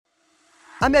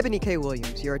I'm Ebony K.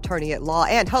 Williams, your attorney at law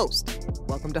and host.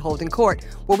 Welcome to Holding Court,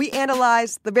 where we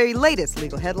analyze the very latest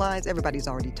legal headlines everybody's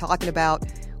already talking about.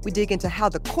 We dig into how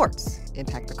the courts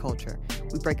impact the culture.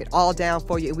 We break it all down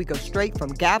for you, and we go straight from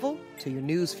gavel to your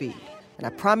news feed. And I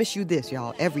promise you this,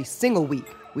 y'all, every single week,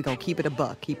 we're going to keep it a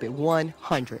buck, keep it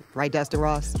 100. Right, Dustin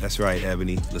Ross? That's right,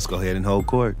 Ebony. Let's go ahead and hold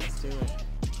court. Let's do it.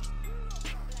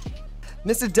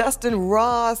 Mr. Dustin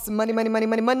Ross, money.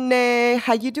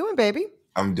 How you doing, baby?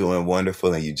 I'm doing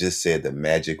wonderful, and you just said the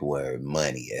magic word,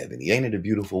 money, Ebony. Ain't it a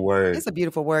beautiful word? It's a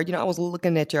beautiful word. You know, I was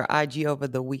looking at your IG over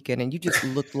the weekend, and you just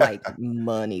looked like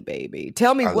money, baby.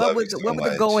 Tell me, what were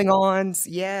the going-ons?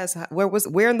 Yes,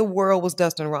 where in the world was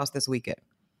Dustin Ross this weekend?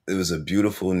 It was a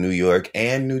beautiful New York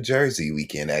and New Jersey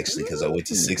weekend, actually, because I went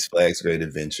to Six Flags Great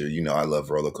Adventure. You know, I love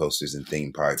roller coasters and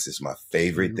theme parks. It's my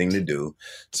favorite thing to do.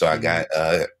 So I got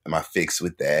my fix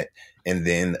with that. And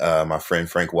then my friend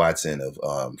Frank Watson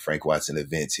of Frank Watson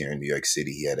Events here in New York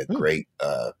City, he had a great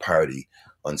party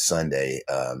on Sunday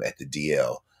at the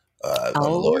DL on the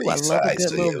Lower East Side.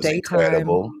 So it was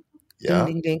incredible. Yeah.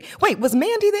 Ding, ding, ding. Wait, was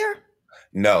Mandy there?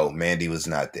 No, Mandy was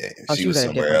not there. She was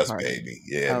somewhere else, baby.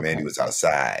 Yeah, okay. Mandy was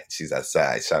outside. She's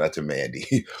outside. Shout out to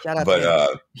Mandy. Shout out to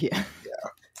Mandy. Yeah.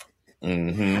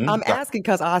 Mm-hmm. I'm asking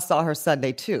because I saw her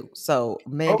Sunday too. So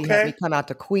Mandy had me come out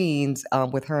to Queens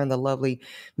with her and the lovely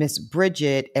Miss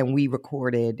Bridget, and we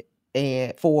recorded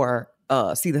for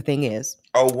See the Thing Is.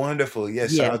 Oh, wonderful.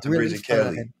 Yes, shout out to really Bridget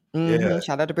Kelly. Mm-hmm. Yeah.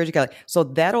 Shout out to Bridget Kelly. So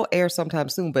that'll air sometime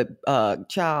soon. But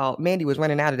Mandy was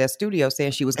running out of that studio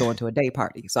saying she was going to a day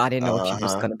party. So I didn't know if she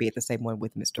was going to be at the same one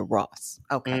with Mr. Ross.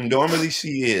 Okay. Normally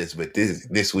she is, but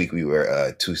this week we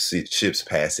were two ships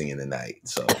passing in the night.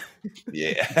 So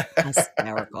yeah.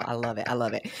 Hysterical. I love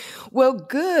it. Well,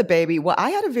 good, baby. Well, I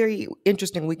had a very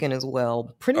interesting weekend as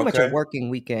well. Pretty much a working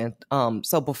weekend.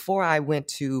 So before I went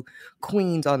to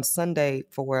Queens on Sunday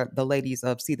for the ladies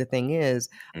of See the Thing Is,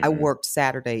 I worked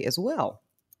Saturday as well.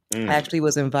 I actually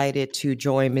was invited to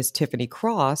join Miss Tiffany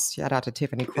Cross. Shout out to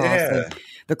Tiffany Cross. And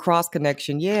the Cross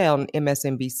Connection, on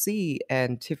MSNBC.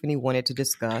 And Tiffany wanted to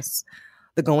discuss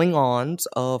the going-ons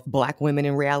of Black women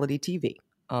in reality TV.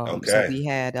 So we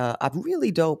had a really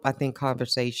dope, I think,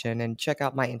 conversation, and check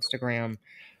out my Instagram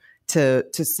to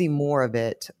see more of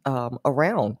it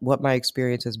around what my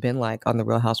experience has been like on The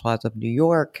Real Housewives of New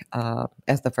York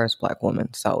as the first Black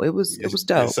woman. So it was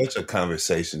dope. It's such a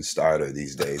conversation starter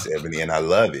these days, Ebony, and I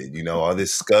love it. You know, all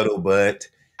this scuttlebutt,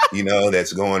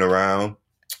 that's going around.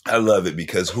 I love it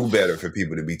because who better for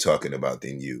people to be talking about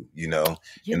than you,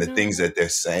 and the things that they're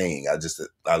saying.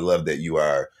 I love that you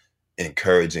are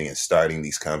encouraging and starting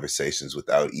these conversations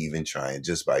without even trying,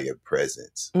 just by your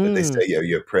presence. But they say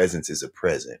your presence is a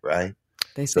present, right?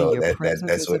 They say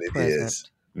that's what it is.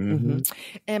 Mm-hmm.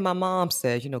 And my mom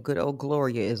says, good old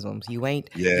Gloria-isms. You ain't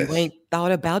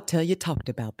thought about till you talked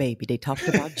about, baby. They talked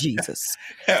about Jesus.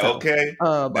 So,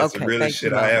 that's the realest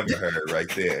shit I ever heard right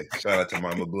there. Shout out to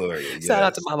Mama Gloria. Yes. Shout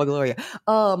out to Mama Gloria.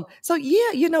 So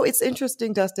it's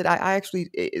interesting, Dustin. I actually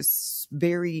is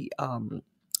very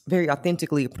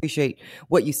authentically appreciate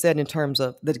what you said in terms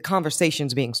of the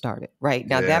conversations being started right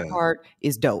now. That part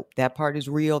is dope. That part is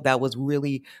real. That was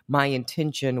really my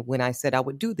intention when I said I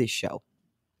would do this show.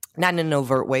 Not in an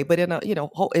overt way, but in a,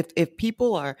 if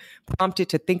people are prompted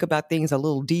to think about things a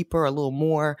little deeper, a little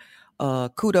more,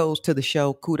 kudos to the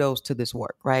show, kudos to this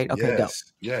work, right? Okay, dope.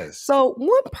 Yes. So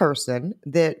one person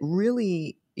that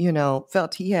really,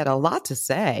 felt he had a lot to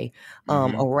say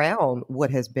around what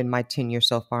has been my tenure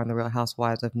so far in The Real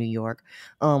Housewives of New York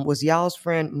was y'all's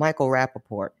friend, Michael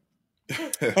Rappaport.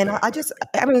 And I'm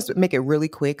going to make it really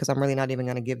quick because I'm really not even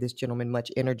going to give this gentleman much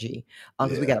energy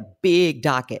because we got a big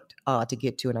docket to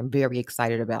get to, and I'm very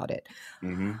excited about it.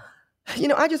 Mm-hmm.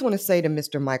 I just want to say to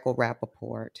Mr. Michael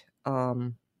Rappaport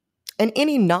and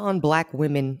any non-Black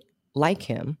women like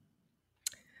him,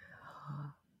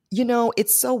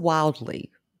 it's so wildly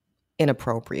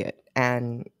inappropriate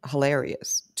and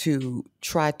hilarious to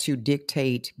try to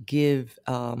dictate, give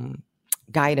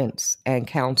guidance and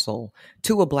counsel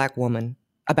to a Black woman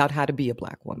about how to be a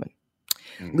Black woman.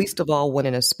 Mm-hmm. Least of all, when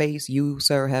in a space you,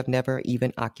 sir, have never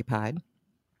even occupied.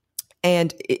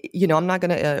 And, I'm not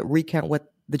going to recount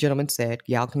what the gentleman said.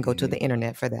 Y'all can go to the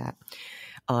internet for that.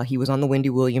 He was on the Wendy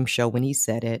Williams show when he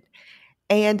said it.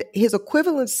 And his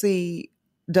equivalency,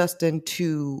 Dustin,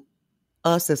 to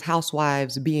us as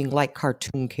housewives being like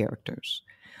cartoon characters,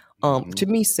 to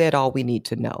me said all we need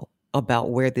to know about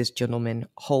where this gentleman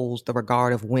holds the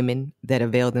regard of women that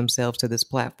avail themselves to this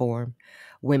platform,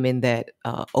 women that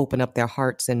open up their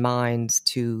hearts and minds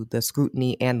to the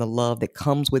scrutiny and the love that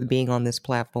comes with being on this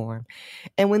platform.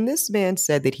 And when this man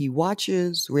said that he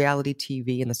watches reality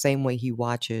TV in the same way he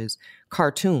watches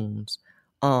cartoons,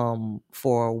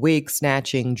 for wig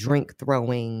snatching, drink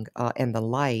throwing, and the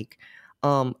like.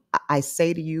 I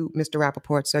say to you, Mr.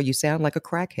 Rappaport, sir, you sound like a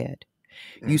crackhead.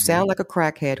 You sound like a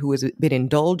crackhead who has been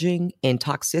indulging in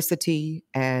toxicity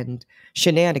and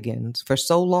shenanigans for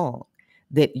so long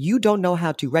that you don't know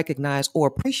how to recognize or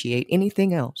appreciate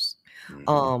anything else.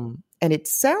 And it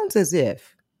sounds as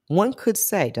if one could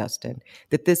say, Dustin,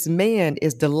 that this man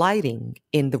is delighting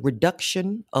in the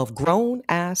reduction of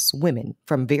grown-ass women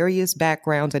from various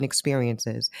backgrounds and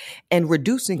experiences and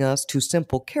reducing us to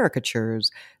simple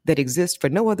caricatures that exist for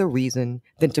no other reason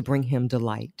than to bring him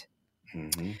delight.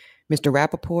 Mr.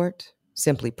 Rappaport,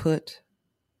 simply put,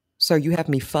 sir, you have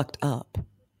me fucked up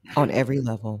on every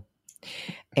level.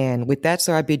 And with that,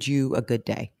 sir, I bid you a good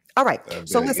day. All right.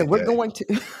 So listen, we're going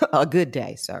to a good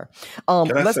day, sir.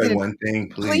 Can I say one thing,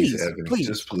 please, Evan?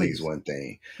 Please, one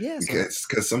thing. Yes.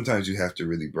 Because sometimes you have to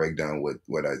really break down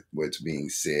what's being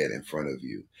said in front of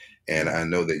you. And I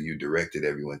know that you directed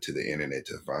everyone to the internet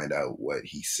to find out what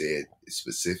he said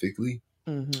specifically.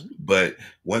 But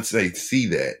once they see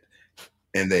that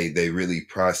and they really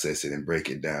process it and break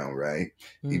it down, right?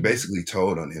 He basically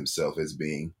told on himself as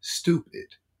being stupid.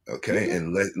 Okay,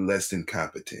 and less than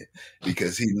competent,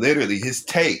 because he literally, his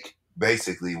take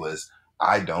basically was,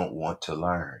 I don't want to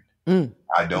learn.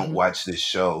 I don't watch this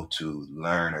show to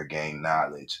learn or gain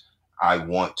knowledge. I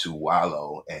want to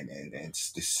wallow and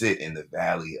to sit in the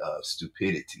valley of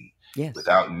stupidity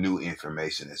without new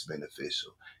information that's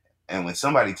beneficial. And when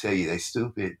somebody tell you they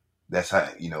stupid, that's how,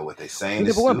 what they're saying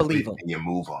is stupid, believe them. And you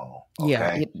move on. Okay?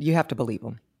 Yeah, you have to believe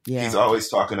them. Yeah. He's always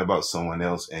talking about someone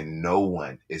else, and no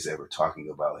one is ever talking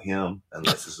about him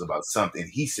unless it's about something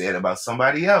he said about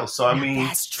somebody else. So, I mean,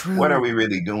 that's true. What are we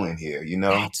really doing here,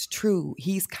 That's true.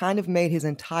 He's kind of made his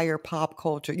entire pop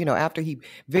culture, after he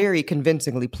very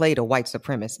convincingly played a white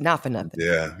supremacist, not for nothing.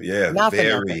 Yeah, not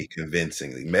very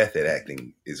convincingly. Method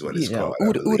acting is what it's called.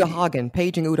 Uta Hagen,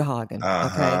 paging Uta Hagen.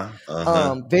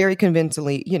 Very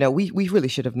convincingly, we really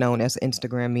should have known, as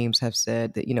Instagram memes have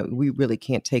said, that, we really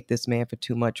can't take this man for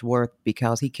too much worth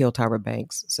because he killed Tyra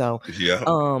Banks. So,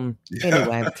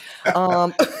 anyway,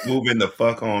 moving the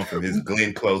fuck on from his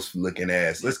Glenn Close looking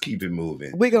ass. Let's keep it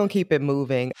moving. We're gonna keep it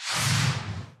moving.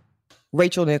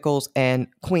 Rachel Nichols and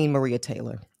Queen Maria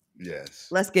Taylor. Yes.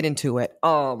 Let's get into it.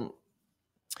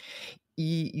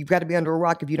 You've got to be under a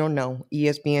rock if you don't know.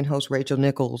 ESPN host Rachel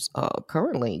Nichols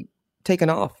currently taking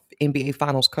off NBA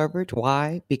Finals coverage.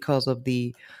 Why? Because of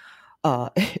the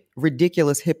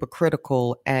ridiculous,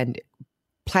 hypocritical, and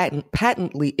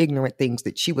patently ignorant things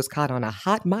that she was caught on a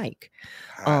hot mic,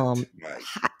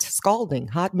 scalding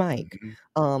hot mic,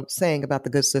 saying about the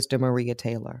good sister Maria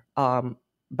Taylor.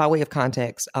 By way of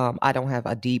context, I don't have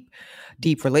a deep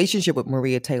relationship with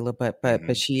Maria Taylor,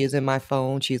 but she is in my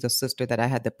phone. She's a sister that I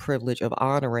had the privilege of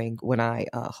honoring when I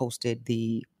hosted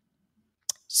the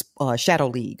Shadow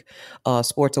League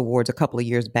Sports Awards a couple of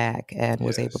years back, and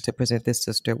was able to present this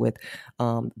sister with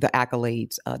the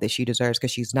accolades that she deserves,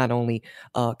 because she's not only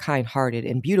kind-hearted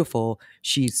and beautiful,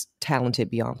 she's talented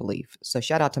beyond belief. So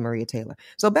shout out to Maria Taylor.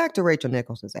 So back to Rachel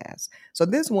Nichols' ass. So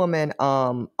this woman,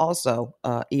 also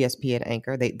ESPN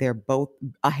anchor, they're both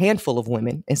a handful of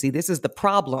women. And see, this is the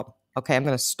problem. Okay, I'm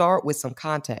going to start with some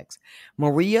context.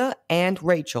 Maria and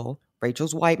Rachel's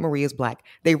white, Maria's black.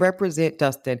 They represent,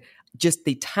 Dustin, just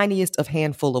the tiniest of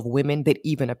handful of women that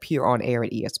even appear on air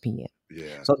at ESPN.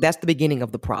 Yeah. So that's the beginning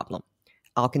of the problem.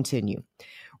 I'll continue.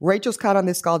 Rachel's caught on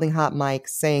this scalding hot mic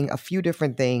saying a few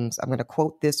different things. I'm going to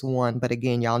quote this one, but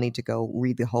again, y'all need to go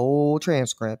read the whole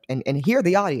transcript and hear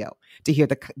the audio to hear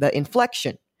the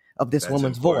inflection of this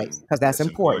woman's voice, because that's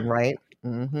important, right?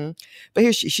 But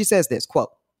here she says this,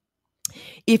 quote,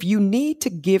 "If you need to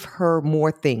give her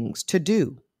more things to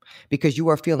do because you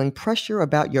are feeling pressure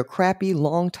about your crappy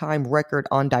long-time record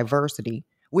on diversity,"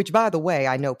 which, by the way,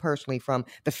 I know personally from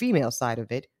the female side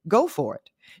of it, go for it.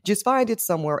 Just find it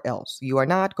somewhere else. You are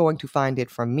not going to find it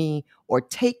from me or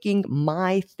taking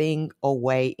my thing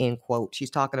away, end quote. She's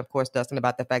talking, of course, Dustin,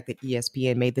 about the fact that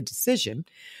ESPN made the decision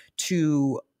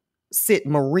to sit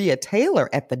Maria Taylor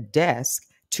at the desk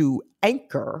to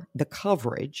anchor the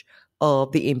coverage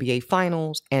of the NBA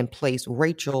Finals and place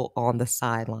Rachel on the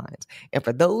sidelines. And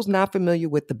for those not familiar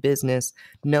with the business,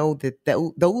 know that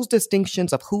those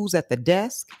distinctions of who's at the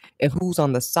desk and who's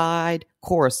on the side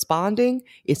corresponding,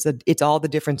 it's all the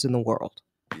difference in the world.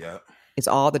 Yeah. It's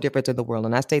all the difference in the world.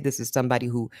 And I say this as somebody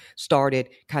who started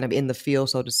kind of in the field,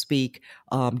 so to speak,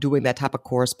 doing that type of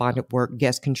correspondent work,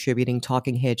 guest contributing,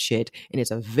 talking head shit. And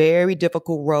it's a very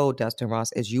difficult road, Dustin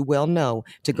Ross, as you well know,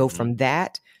 to go from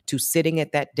that to sitting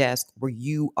at that desk where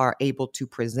you are able to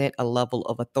present a level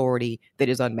of authority that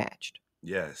is unmatched.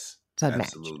 Yes, it's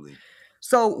unmatched. Absolutely.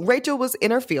 So Rachel was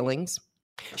in her feelings.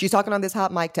 She's talking on this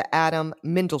hot mic to Adam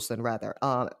Mendelsohn,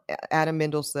 Adam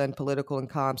Mendelsohn, political and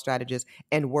comm strategist,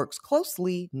 and works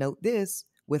closely, note this,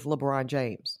 with LeBron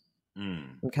James.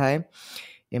 Okay.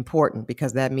 Important,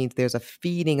 because that means there's a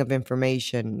feeding of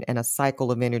information and a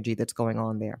cycle of energy that's going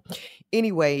on there.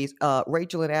 Anyways,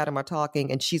 Rachel and Adam are talking,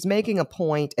 and she's making a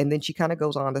point, and then she kind of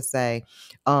goes on to say,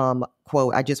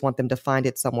 quote, I just want them to find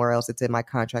it somewhere else. It's in my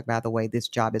contract, by the way. This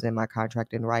job is in my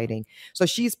contract in writing. So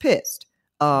she's pissed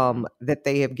that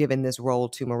they have given this role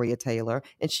to Maria Taylor,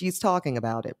 and she's talking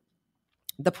about it.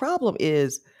 The problem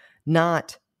is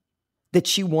not that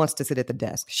she wants to sit at the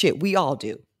desk. Shit, we all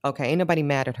do. Okay, ain't nobody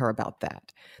mad at her about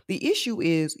that. The issue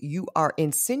is you are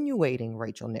insinuating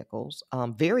Rachel Nichols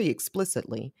very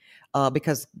explicitly,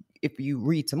 because if you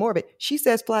read some more of it, she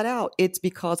says flat out it's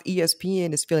because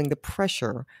ESPN is feeling the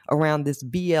pressure around this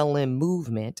BLM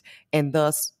movement, and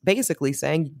thus basically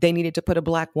saying they needed to put a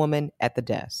Black woman at the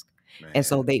desk. Man. And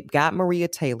so they got Maria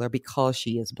Taylor because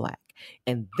she is Black.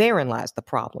 And therein lies the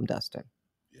problem, Dustin.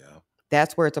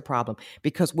 That's where it's a problem,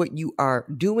 because what you are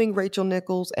doing, Rachel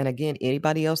Nichols, and again,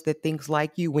 anybody else that thinks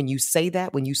like you, when you say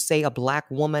that, when you say a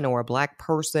Black woman or a Black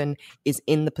person is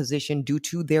in the position due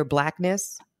to their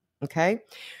Blackness, okay,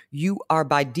 you are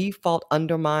by default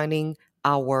undermining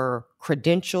our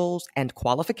credentials and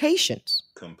qualifications.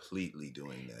 Completely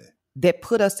doing that. That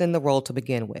put us in the role to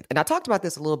begin with. And I talked about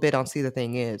this a little bit on See the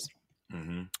Thing Is.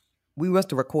 Mm-hmm. We must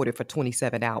have recorded for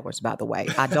 27 hours, by the way.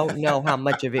 I don't know how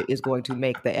much of it is going to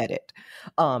make the edit.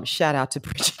 Shout out to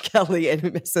Bridget Kelly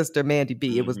and sister Mandy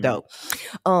B. It was dope.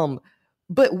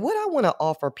 But what I want to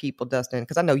offer people, Dustin,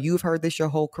 because I know you've heard this your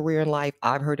whole career in life.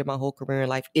 I've heard it my whole career in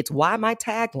life. It's why my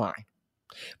tagline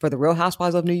for the Real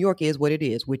Housewives of New York is what it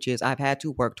is, which is I've had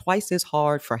to work twice as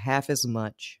hard for half as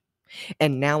much.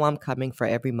 And now I'm coming for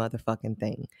every motherfucking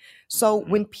thing. So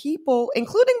when people,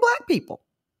 including Black people,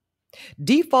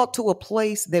 default to a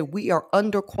place that we are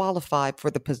underqualified for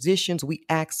the positions we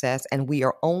access, and we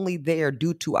are only there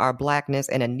due to our Blackness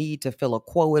and a need to fill a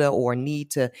quota, or a need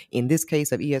to, in this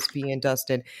case of ESPN,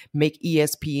 Dustin, make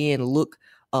ESPN look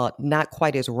not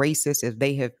quite as racist as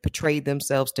they have portrayed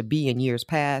themselves to be in years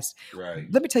past. Right.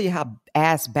 Let me tell you how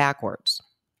ass backwards,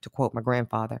 to quote my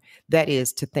grandfather, that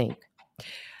is to think.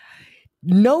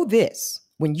 Know this,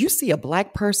 when you see a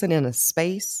Black person in a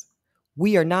space,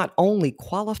 we are not only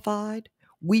qualified,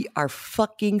 we are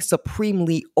fucking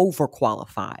supremely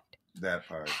overqualified. That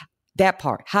part. That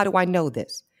part. How do I know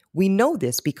this? We know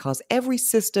this because every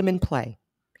system in play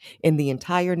in the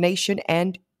entire nation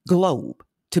and globe,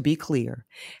 to be clear,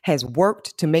 has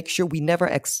worked to make sure we never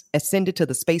ascended to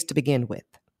the space to begin with.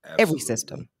 Absolutely. Every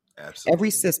system. Absolutely.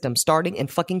 Every system, starting in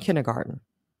fucking kindergarten.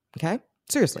 Okay?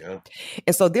 Seriously. Yeah.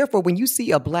 And so therefore, when you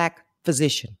see a Black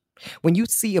physician, when you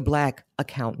see a Black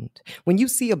accountant, when you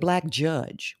see a Black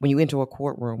judge, when you enter a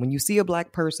courtroom, when you see a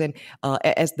Black person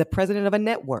as the president of a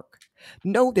network,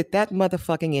 know that that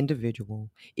motherfucking individual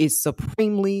is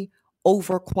supremely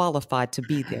overqualified to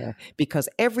be there, because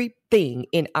everything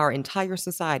in our entire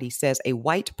society says a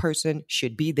white person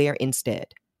should be there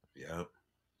instead. Yep.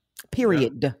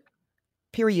 Period. Yep.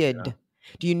 Period. Yep.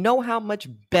 Do you know how much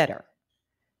better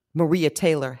Maria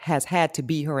Taylor has had to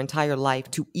be her entire life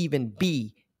to even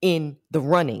be in the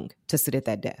running to sit at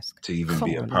that desk? To even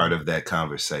be a part of that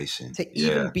conversation. To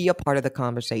even be a part of the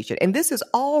conversation. And this is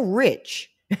all rich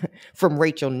from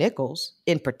Rachel Nichols,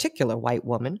 in particular, white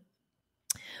woman,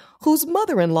 whose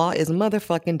mother-in-law is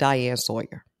motherfucking Diane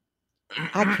Sawyer.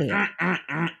 I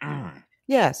can't.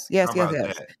 Yes.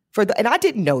 And I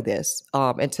didn't know this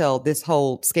until this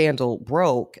whole scandal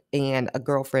broke, and a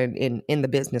girlfriend in the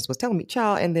business was telling me,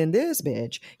 child, and then this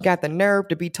bitch got the nerve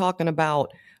to be talking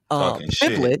about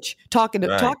privilege,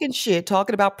 talking shit,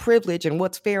 talking about privilege and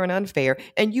what's fair and unfair.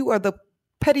 And you are the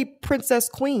petty princess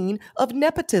queen of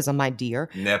nepotism, my dear.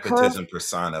 Nepotism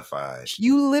personified.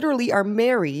 You literally are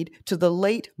married to the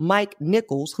late Mike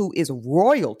Nichols, who is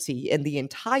royalty in the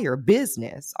entire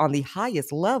business on the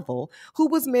highest level, who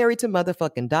was married to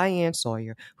motherfucking Diane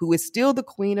Sawyer, who is still the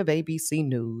queen of ABC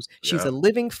News. She's a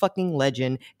living fucking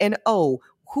legend. And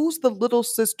who's the little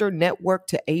sister network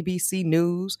to ABC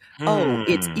News? Oh,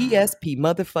 it's ESP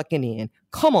motherfucking N.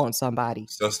 Come on, somebody.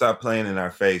 So stop playing in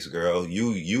our face, girl.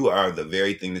 You are the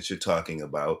very thing that you're talking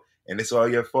about, and it's all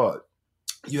your fault.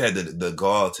 You had the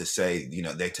gall to say,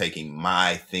 they're taking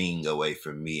my thing away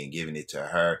from me and giving it to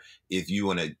her. If you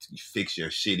want to fix your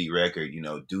shitty record,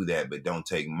 do that, but don't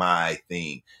take my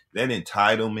thing. That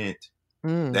entitlement.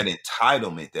 That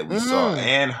entitlement that we saw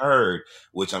and heard,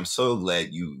 which I'm so glad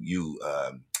you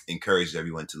encouraged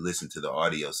everyone to listen to the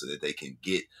audio so that they can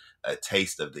get a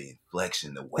taste of the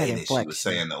inflection, the That way that she was inflection.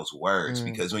 saying those words.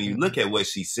 Because when you Mhm. look at what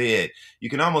she said, you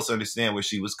can almost understand where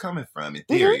she was coming from in Mhm.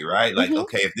 theory, right? Like, Mhm.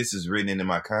 okay, if this is written into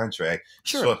my contract,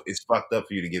 Sure. it's fucked up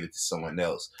for you to give it to someone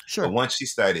else. Sure. But once she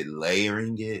started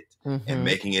layering it and Mhm.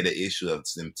 making it an issue of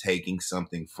them taking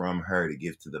something from her to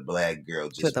give to the black girl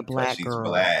To just the because black she's girl.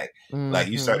 black, like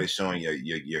you Mhm. started showing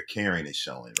your caring is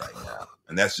showing right now.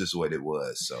 And that's just what it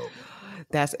was. So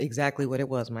That's exactly what it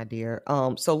was, my dear.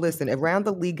 So listen, around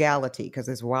the legality, because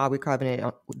this is why we're covering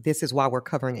it. This is why we're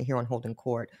covering it here on Holding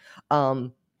Court.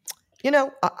 You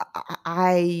know,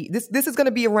 this is going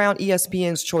to be around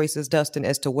ESPN's choices, Dustin,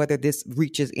 as to whether this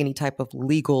reaches any type of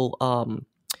legal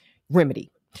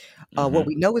remedy. What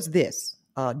we know is this: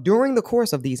 during the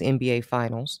course of these NBA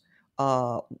finals,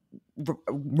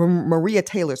 Maria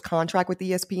Taylor's contract with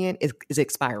ESPN is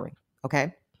expiring.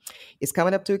 Okay, it's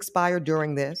coming up to expire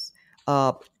during this.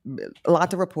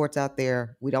 Lots of reports out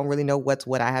there. We don't really know what's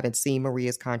what. I haven't seen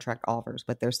Maria's contract offers,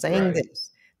 but they're saying Right. this.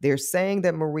 They're saying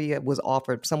that Maria was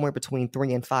offered somewhere between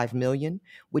 3 and 5 million,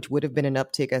 which would have been an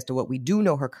uptick as to what we do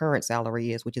know her current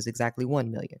salary is, which is exactly 1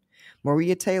 million.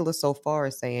 Maria Taylor so far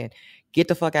is saying, get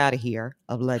the fuck out of here,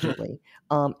 allegedly.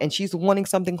 And she's wanting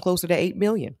something closer to 8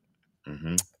 million.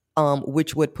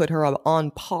 Which would put her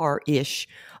on par-ish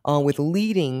with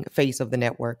leading face of the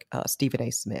network, Stephen A.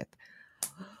 Smith.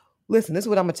 Listen, this is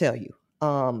what I'm going to tell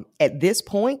you. At this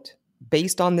point,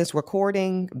 based on this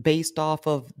recording, based off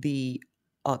of the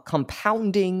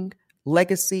compounding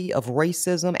legacy of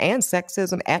racism and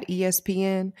sexism at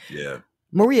ESPN,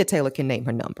 Maria Taylor can name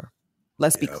her number.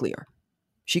 Let's be clear.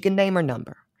 She can name her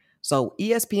number. So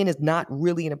ESPN is not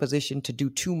really in a position to do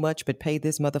too much but pay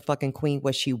this motherfucking queen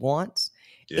what she wants.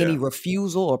 Any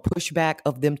refusal or pushback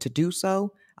of them to do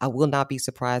so, I will not be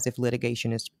surprised if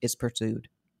litigation is pursued.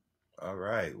 All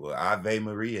right. Well, Ave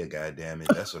Maria, goddammit.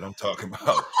 That's what I'm talking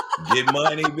about. Get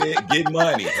money, bitch. Get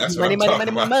money. That's what I'm talking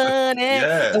about. Money.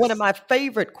 Yes. And one of my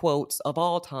favorite quotes of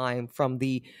all time from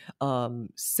the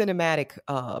cinematic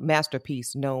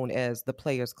masterpiece known as The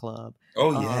Players Club.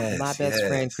 Oh, yes. My best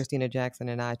friend, Christina Jackson,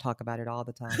 and I talk about it all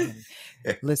the time.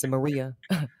 Listen, Maria,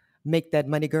 make that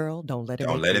money, girl. Don't let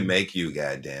it make you,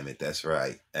 goddammit. That's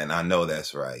right. And I know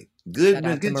that's right. Good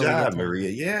job, Maria.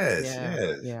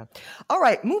 Yes. Yeah. All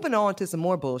right, moving on to some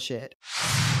more bullshit.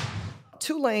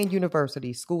 Tulane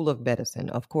University School of Medicine,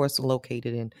 of course,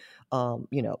 located in,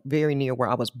 very near where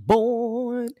I was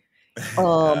born,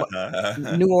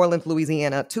 New Orleans,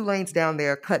 Louisiana. Tulane's down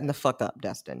there cutting the fuck up,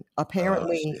 Dustin.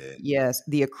 Apparently, yes,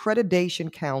 the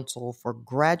Accreditation Council for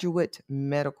Graduate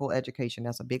Medical Education,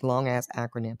 that's a big, long-ass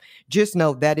acronym. Just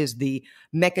know that is the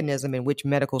mechanism in which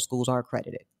medical schools are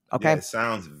accredited. Okay. Yeah, it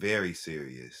sounds very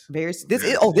serious.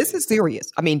 This is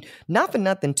serious. I mean, not for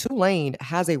nothing, Tulane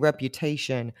has a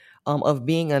reputation of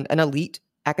being an elite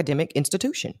academic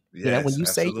institution. Yes, when you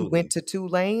say you went to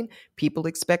Tulane, people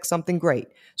expect something great.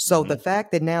 So the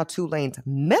fact that now Tulane's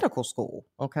medical school,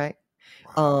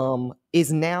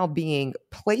 is now being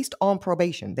placed on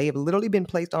probation. They have literally been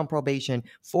placed on probation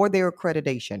for their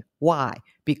accreditation. Why?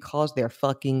 Because they're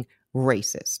fucking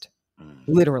racist.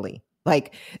 Literally.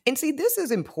 And see, this is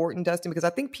important, Dustin, because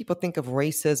I think people think of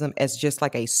racism as just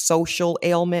like a social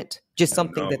ailment, just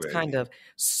something that's kind of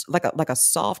like a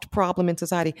soft problem in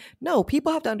society. No,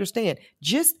 people have to understand,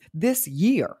 just this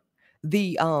year,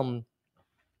 the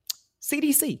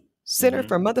CDC, Center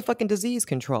for Motherfucking Disease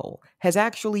Control, has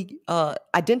actually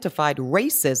identified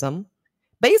racism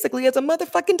basically as a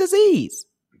motherfucking disease.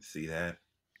 See that?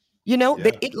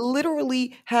 That it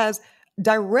literally has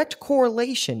direct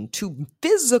correlation to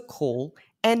physical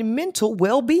and mental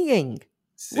well-being.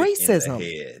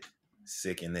 Racism.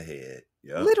 Sick in the head.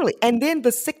 Yep. Literally. And then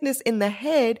the sickness in the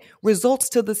head results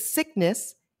to the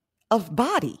sickness of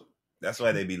body. That's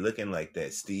why they be looking like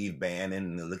that. Steve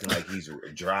Bannon looking like he's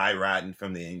dry rotting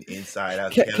from the inside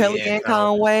out. Kellyanne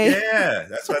Conway. Yeah,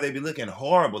 that's why they be looking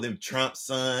horrible. Them Trump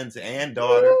sons and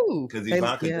daughter. Because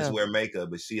Ivanka just wear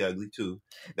makeup, but she ugly too.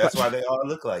 That's why they all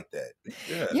look like that.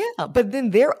 Yeah, but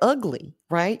then their ugly,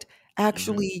 right,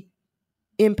 actually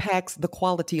impacts the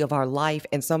quality of our life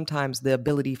and sometimes the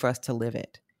ability for us to live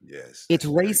it. Yes. It's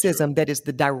racism that is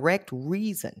the direct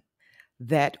reason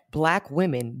that Black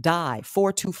women die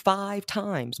 4 to 5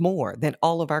 times more than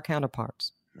all of our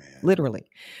counterparts. Man. Literally.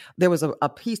 There was a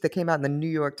piece that came out in the New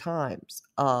York Times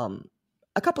a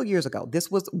couple of years ago.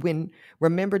 This was when,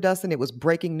 remember, Dustin, it was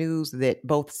breaking news that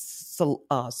both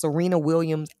Serena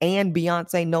Williams and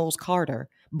Beyonce Knowles Carter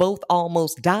both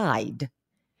almost died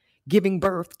giving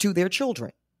birth to their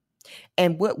children.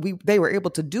 And what they were able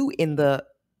to do in the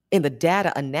in the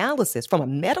data analysis from a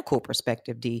medical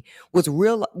perspective, D, was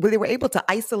real. They were able to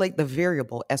isolate the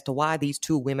variable as to why these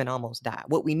two women almost died.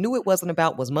 What we knew it wasn't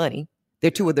about was money.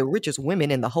 They're two of the richest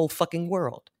women in the whole fucking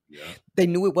world. Yeah. They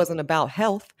knew it wasn't about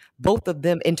health. Both of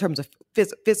them, in terms of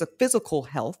physical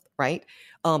health, right?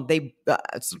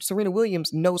 Serena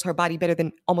Williams knows her body better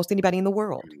than almost anybody in the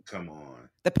world. I mean, come on.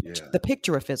 The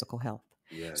picture of physical health.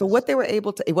 Yes. So what they were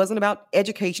able to, it wasn't about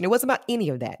education. It wasn't about any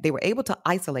of that. They were able to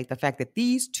isolate the fact that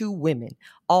these two women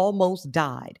almost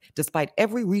died despite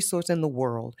every resource in the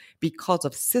world because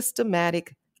of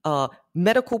systematic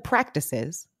medical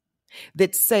practices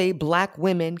that say Black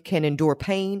women can endure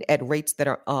pain at rates that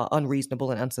are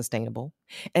unreasonable and unsustainable,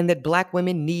 and that Black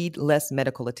women need less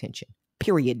medical attention,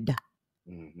 period.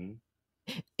 Mm-hmm.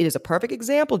 It is a perfect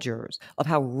example, jurors, of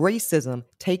how racism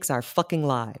takes our fucking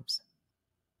lives.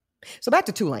 So back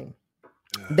to Tulane.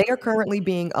 They are currently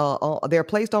being, they're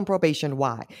placed on probation.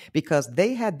 Why? Because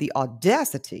they had the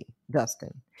audacity,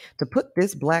 Dustin, to put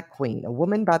this Black queen, a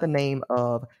woman by the name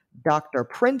of Dr.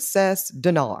 Princess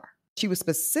Dinar. She was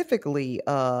specifically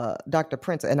Dr.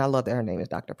 Princess, and I love that her name is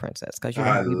Dr. Princess because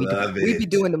we be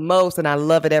doing the most, and I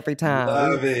love it every time.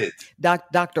 Love it.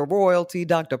 Dr. Royalty,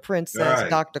 Dr. Princess, right.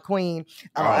 Dr. Queen.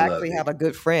 I actually have a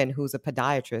good friend who's a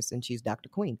podiatrist, and she's Dr.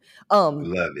 Queen.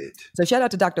 Love it. So shout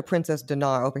out to Dr. Princess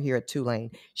Dinar over here at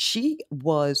Tulane. She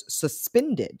was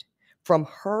suspended from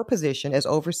her position as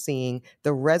overseeing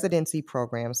the residency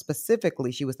program.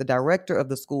 Specifically, she was the director of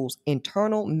the school's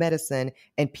internal medicine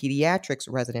and pediatrics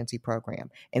residency program.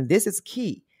 And this is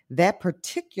key. That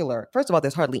particular, first of all,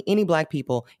 there's hardly any Black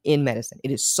people in medicine.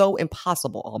 It is so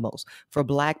impossible almost for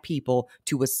Black people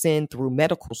to ascend through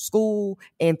medical school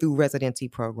and through residency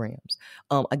programs.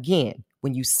 Again,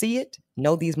 when you see it,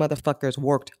 know these motherfuckers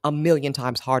worked 1,000,000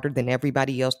 times harder than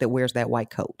everybody else that wears that white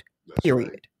coat. That's period.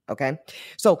 Right. Okay.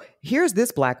 So here's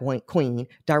this Black queen,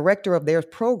 director of their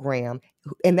program.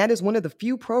 And that is one of the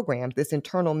few programs, this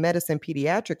internal medicine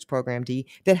pediatrics program, D,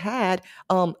 that had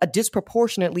a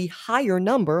disproportionately higher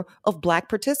number of Black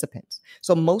participants.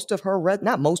 So most of her,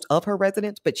 not most of her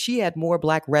residents, but she had more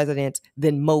Black residents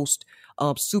than most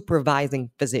supervising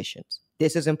physicians.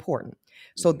 This is important.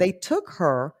 So they took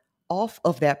her off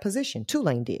of that position.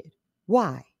 Tulane did.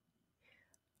 Why?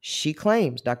 She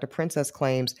claims, Dr. Princess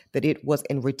claims, that it was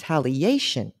in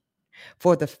retaliation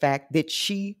for the fact that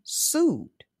she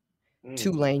sued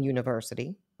Tulane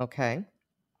University, okay,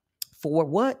 for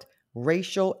what?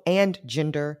 Racial and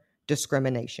gender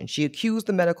discrimination. She accused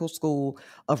the medical school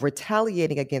of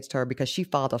retaliating against her because she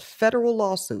filed a federal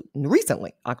lawsuit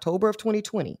recently, October of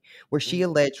 2020, where she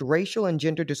alleged racial and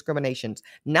gender discriminations,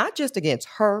 not just against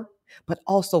her, but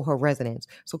also her residents.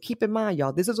 So keep in mind,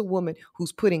 y'all, this is a woman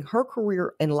who's putting her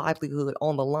career and livelihood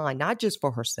on the line, not just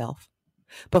for herself,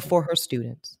 but for her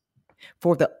students,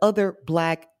 for the other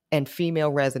Black and female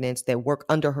residents that work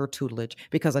under her tutelage,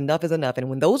 because enough is enough. And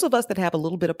when those of us that have a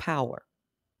little bit of power,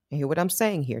 and hear what I'm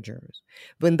saying here, jurors,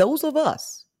 when those of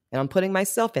us, and I'm putting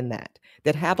myself in that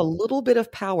have a little bit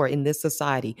of power in this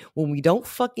society, when we don't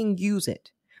fucking use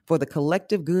it for the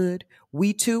collective good,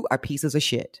 we too are pieces of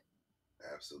shit.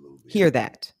 Absolutely. Hear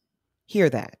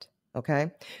that.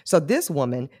 Okay. So this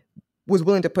woman was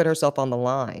willing to put herself on the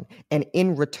line, and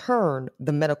in return,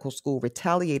 the medical school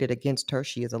retaliated against her,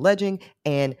 she is alleging,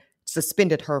 and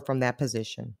suspended her from that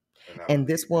position. And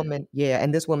this woman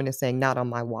is saying, not on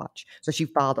my watch. So she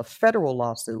filed a federal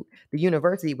lawsuit. The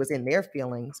university was in their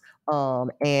feelings.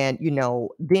 And,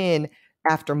 then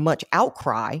after much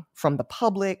outcry from the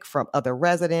public, from other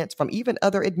residents, from even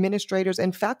other administrators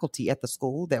and faculty at the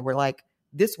school that were like,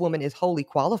 this woman is wholly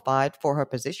qualified for her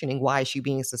positioning. Why is she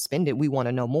being suspended? We want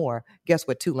to know more. Guess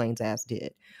what Tulane's ass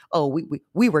did? Oh,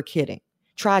 we were kidding.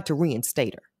 Tried to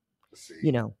reinstate her,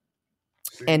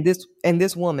 And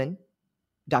this woman,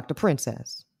 Dr.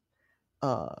 Princess,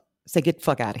 say, get the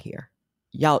fuck out of here.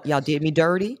 Y'all did me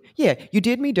dirty. Yeah, you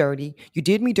did me dirty. You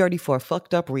did me dirty for a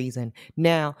fucked up reason.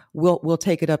 Now we'll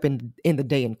take it up in the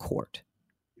day in court.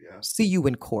 See you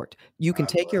in court. You can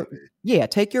take your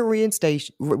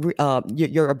reinstation,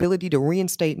 your ability to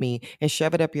reinstate me and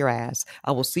shove it up your ass.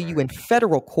 I will see you in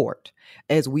federal court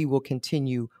as we will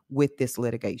continue with this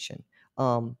litigation.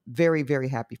 Very, very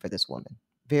happy for this woman.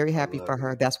 Very happy for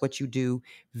her. That's what you do.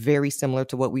 Very similar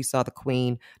to what we saw the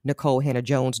Queen Nikole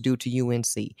Hannah-Jones do to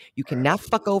UNC. You cannot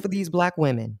fuck over these Black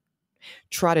women.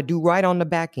 Try to do right on the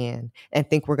back end and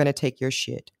think we're going to take your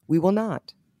shit. We will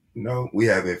not. No, we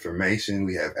have information,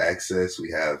 we have access, we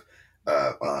have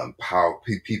power,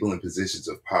 people in positions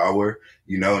of power,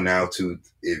 now to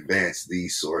advance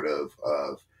these sort of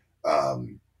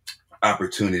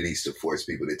opportunities to force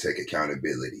people to take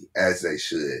accountability as they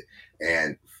should.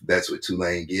 And that's what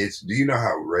Tulane gets. Do you know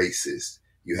how racist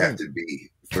you have to be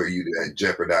for you to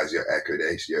jeopardize your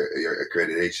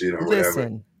accreditation or whatever?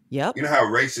 Listen, yep. You know how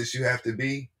racist you have to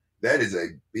be? That is a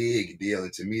big deal.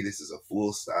 And to me, this is a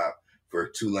full stop for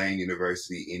Tulane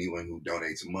University, anyone who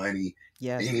donates money,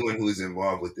 anyone who is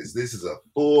involved with this. This is a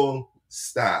full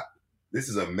stop. This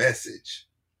is a message,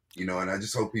 you know, and I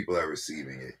just hope people are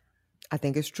receiving it. I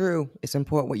think it's true. It's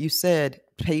important what you said.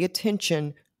 Pay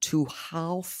attention to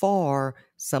how far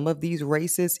some of these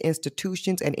racist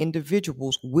institutions and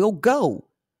individuals will go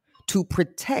to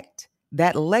protect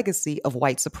that legacy of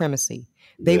white supremacy.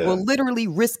 They will literally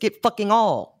risk it fucking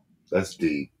all. That's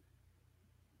deep.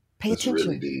 Pay attention.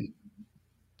 Really deep.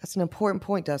 That's an important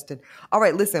point, Dustin. All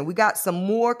right, listen, we got some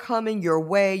more coming your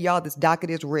way. Y'all, this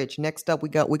docket is rich. Next up, we're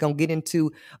going to get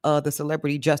into the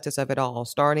celebrity justice of it all,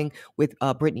 starting with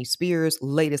Britney Spears,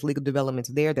 latest legal developments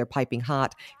there. They're piping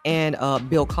hot. And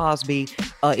Bill Cosby.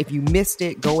 If you missed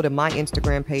it, go to my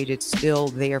Instagram page. It's still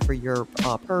there for your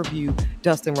purview.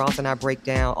 Dustin Ross and I break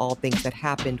down all things that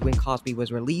happened when Cosby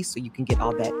was released, so you can get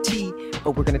all that tea.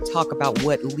 But we're going to talk about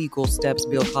what legal steps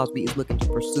Bill Cosby is looking to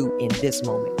pursue in this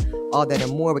moment. All that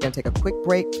and more. We're going to take a quick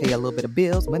break, pay a little bit of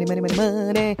bills. Money.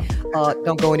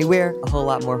 Don't go anywhere. A whole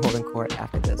lot more Holding Court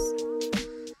after this.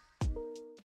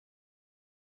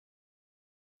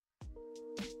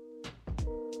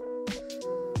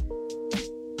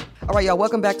 All right, y'all.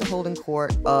 Welcome back to Holding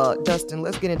Court. Dustin,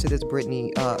 let's get into this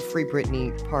Britney, Free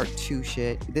Britney Part 2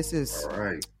 shit. This is... All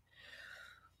right.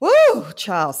 Woo,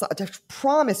 child. So I just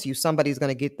promise you somebody's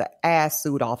going to get the ass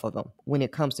suit off of them when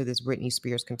it comes to this Britney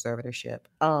Spears conservatorship.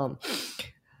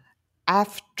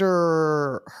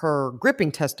 After her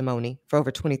gripping testimony for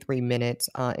over 23 minutes,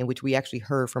 in which we actually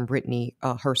heard from Britney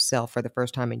herself for the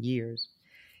first time in years,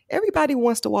 everybody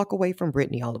wants to walk away from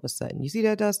Britney all of a sudden. You see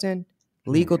that, Dustin?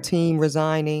 Legal team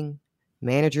resigning,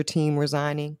 manager team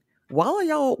resigning.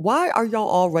 Why are y'all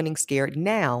all running scared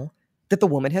now that the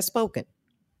woman has spoken?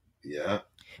 Yeah.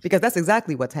 Because that's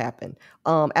exactly what's happened.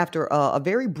 After a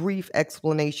very brief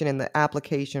explanation in the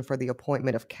application for the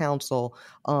appointment of counsel,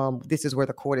 this is where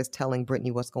the court is telling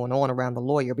Britney what's going on around the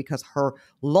lawyer, because her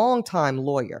longtime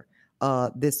lawyer,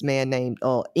 this man named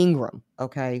Ingram,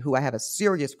 okay, who I have a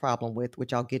serious problem with,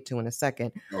 which I'll get to in a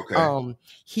second. Okay.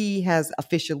 He has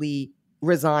officially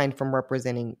resigned from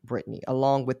representing Britney,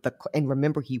 along with and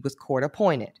remember, he was court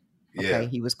appointed. Okay,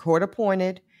 he was court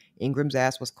appointed. Ingram's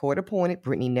ass was court appointed.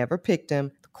 Britney never picked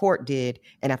him. The court did.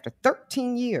 And after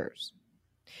 13 years,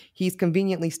 he's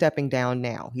conveniently stepping down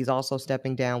now. He's also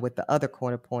stepping down with the other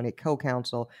court appointed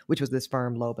co-counsel, which was this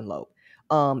firm Loeb and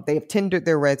Loeb. They have tendered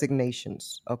their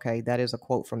resignations. Okay, that is a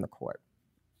quote from the court.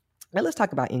 Now let's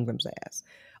talk about Ingram's ass.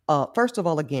 First of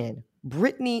all, again,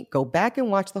 Britney, go back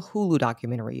and watch the Hulu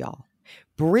documentary, y'all.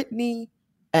 Britney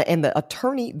and the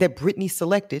attorney that Britney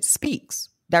selected speaks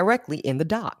directly in the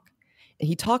doc.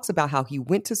 He talks about how he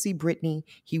went to see Britney.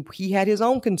 He had his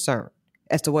own concern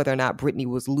as to whether or not Britney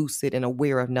was lucid and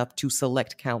aware enough to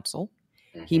select counsel.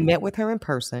 Mm-hmm. He met with her in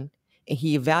person, and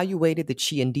he evaluated that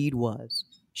she indeed was.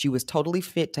 She was totally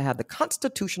fit to have the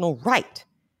constitutional right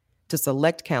to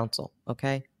select counsel,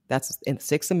 okay? That's in the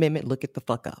Sixth Amendment. Look it the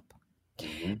fuck up.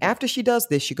 Mm-hmm. After she does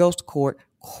this, she goes to court.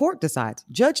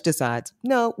 Judge decides,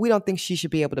 no, we don't think she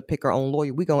should be able to pick her own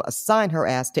lawyer. We're going to assign her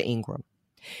ass to Ingram.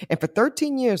 And for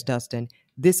 13 years, Dustin,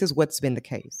 this is what's been the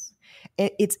case.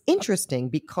 And it's interesting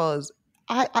because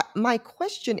my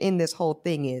question in this whole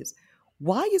thing is,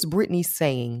 why is Britney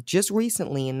saying just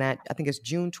recently in that, I think it's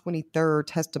June 23rd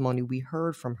testimony we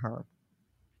heard from her,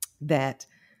 that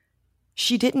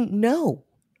she didn't know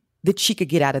that she could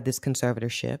get out of this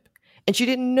conservatorship, and she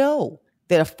didn't know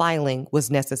that a filing was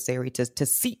necessary to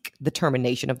seek the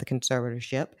termination of the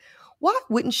conservatorship? Why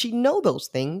wouldn't she know those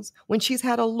things when she's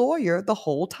had a lawyer the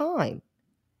whole time?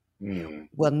 Mm.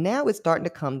 Well, now it's starting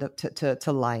to come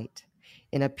to light.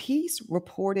 In a piece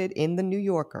reported in the New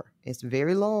Yorker, it's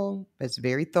very long, but it's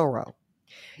very thorough.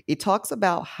 It talks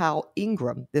about how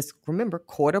Ingram, remember,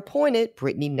 court appointed,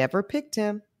 Britney never picked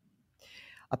him.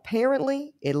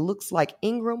 Apparently, it looks like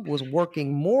Ingram was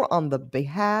working more on the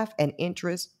behalf and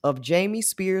interest of Jamie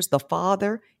Spears, the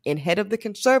father and head of the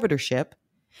conservatorship,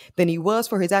 than he was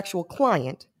for his actual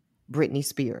client, Britney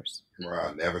Spears. Well,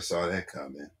 I never saw that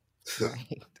coming.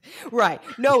 Right.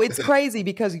 No, it's crazy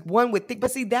because one would think,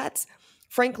 but see,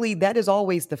 frankly, that is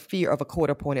always the fear of a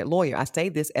court-appointed lawyer. I say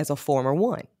this as a former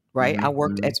one, right? Mm-hmm. I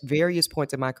worked at various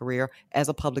points in my career as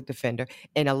a public defender,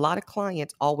 and a lot of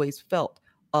clients always felt,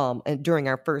 and during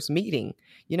our first meeting,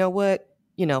 you know what?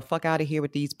 Fuck out of here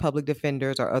with these public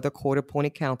defenders or other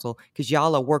court-appointed counsel, because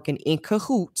y'all are working in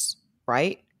cahoots,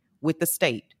 right? With the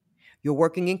state. You're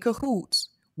working in cahoots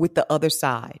with the other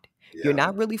side. You're Yeah.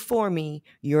 not really for me.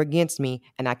 You're against me,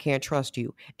 and I can't trust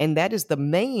you. And that is the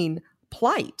main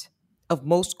plight of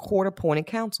most court-appointed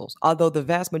counsels, although the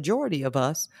vast majority of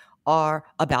us are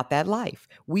about that life.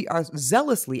 We are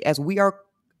zealously, as we are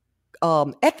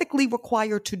ethically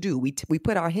required to do. We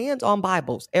put our hands on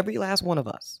Bibles, every last one of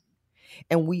us,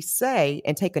 and we say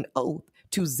and take an oath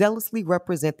to zealously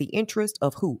represent the interest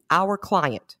of who? Our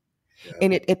client. Yeah.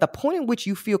 And at the point in which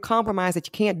you feel compromised that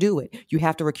you can't do it, you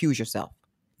have to recuse yourself.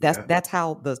 That's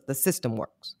how the system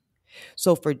works.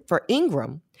 So for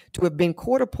Ingram to have been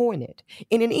court appointed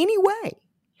and in any way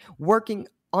working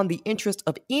on the interest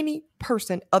of any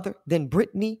person other than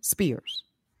Britney Spears,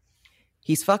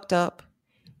 he's fucked up.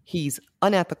 He's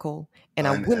unethical, and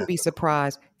I wouldn't be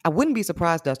surprised,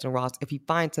 Dustin Ross, if he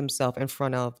finds himself in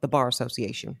front of the Bar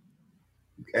Association.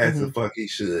 As the fuck he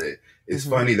should. It's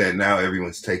funny that now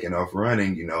everyone's taking off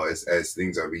running, you know, as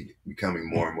things are becoming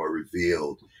more and more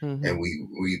revealed, and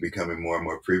we becoming more and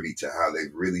more privy to how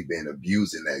they've really been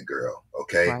abusing that girl,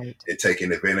 okay, and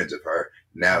taking advantage of her.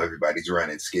 Now everybody's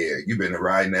running scared. You've been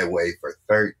riding that way for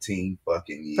 13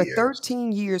 fucking years. For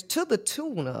 13 years, to the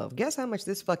tune of, guess how much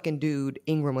this fucking dude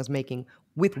Ingram was making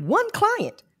with one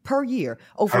client per year?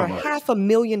 Over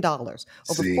 $500,000.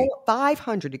 Over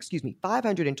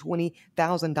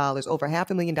 $520,000, over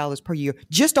 $500,000 per year,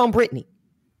 just on Britney.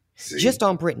 Just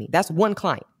on Britney. That's one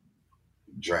client.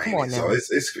 Draining. Come on now.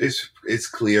 So it's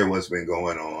clear what's been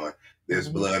going on. There's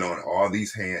blood on all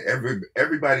these hands.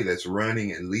 Everybody that's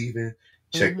running and leaving,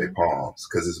 check their palms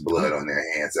because it's blood on their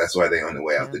hands. That's why they're on the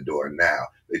way out the door now.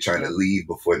 They're trying to leave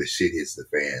before the shit hits the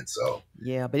fan. So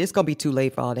yeah, but it's gonna be too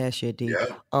late for all that shit, D. Yeah.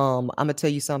 I'm gonna tell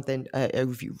you something.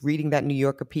 If you're reading that New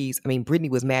Yorker piece, I mean, Britney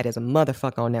was mad as a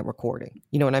motherfucker on that recording.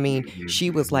 You know what I mean? She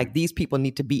was like, "These people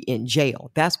need to be in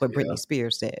jail." That's what Britney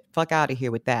Spears said. Fuck out of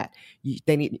here with that.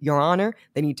 They need, Your Honor,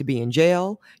 they need to be in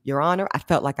jail. Your Honor, I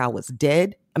felt like I was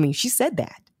dead. I mean, she said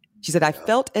that. She said, I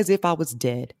felt as if I was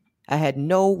dead. I had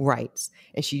no rights.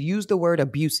 And she used the word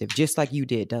abusive, just like you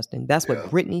did, Dustin. That's what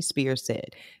Britney Spears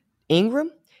said.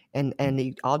 Ingram and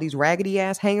all these raggedy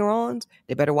ass hanger-ons,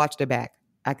 they better watch their back.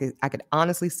 I could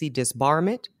honestly see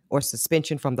disbarment or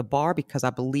suspension from the bar because I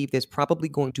believe there's probably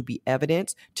going to be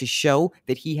evidence to show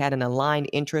that he had an aligned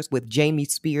interest with Jamie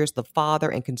Spears, the father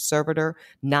and conservator,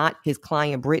 not his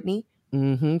client Britney.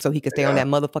 So he could stay on that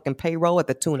motherfucking payroll at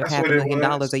the tune of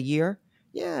 $500,000 a year.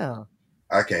 Yeah.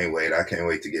 I can't wait. I can't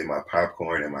wait to get my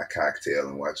popcorn and my cocktail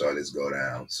and watch all this go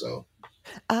down. So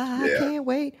I can't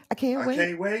wait. I can't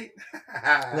wait.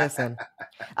 Listen,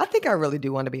 I think I really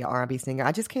do want to be an R&B singer.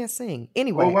 I just can't sing.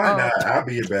 Anyway. Well, why not? I'll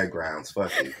be your backgrounds.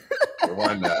 Fuck it.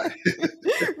 Why not?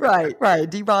 Right.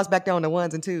 D-Ross back there on the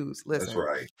ones and twos. Listen. That's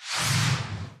right.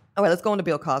 All right, let's go into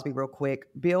Bill Cosby real quick.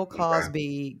 Bill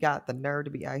Cosby got the nerve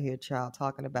to be out here, child,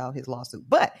 talking about his lawsuit.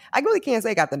 But I really can't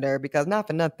say got the nerve because not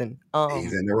for nothing.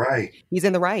 He's in the right. He's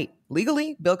in the right.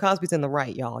 Legally, Bill Cosby's in the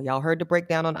right, y'all. Y'all heard the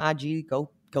breakdown on IG. Go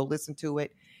listen to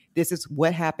it. This is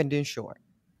what happened in short.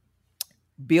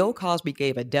 Bill Cosby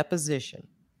gave a deposition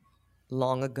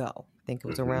long ago. I think it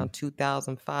was around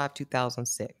 2005,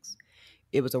 2006.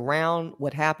 It was around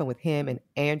what happened with him and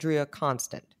Andrea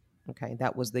Constant. Okay,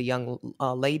 that was the young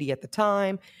lady at the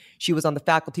time. She was on the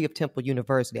faculty of Temple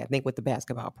University, I think, with the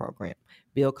basketball program.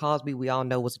 Bill Cosby, we all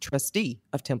know, was a trustee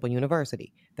of Temple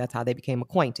University. That's how they became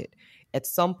acquainted. At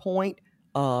some point,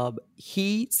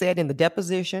 he said in the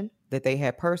deposition that they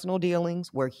had personal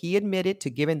dealings where he admitted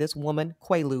to giving this woman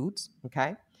Quaaludes,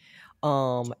 okay,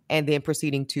 and then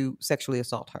proceeding to sexually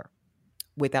assault her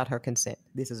without her consent.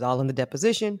 This is all in the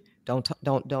deposition. Don't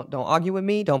argue with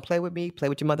me. Don't play with me. Play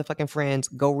with your motherfucking friends.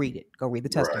 Go read it. Go read the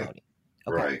testimony.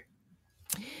 Right.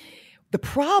 The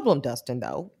problem, Dustin,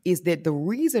 though, is that the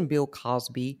reason Bill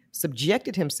Cosby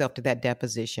subjected himself to that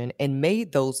deposition and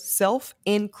made those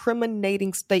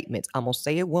self-incriminating statements, I'm going to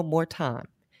say it one more time.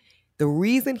 The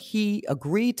reason he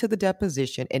agreed to the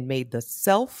deposition and made the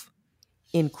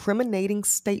self-incriminating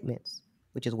statements,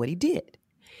 which is what he did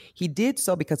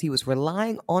so because he was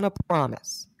relying on a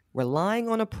promise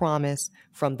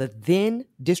from the then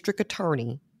district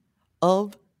attorney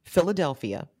of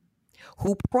Philadelphia,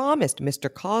 who promised Mr.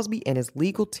 Cosby and his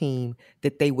legal team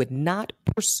that they would not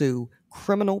pursue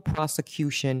criminal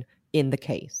prosecution in the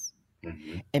case.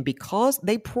 And because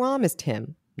they promised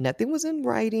him, nothing was in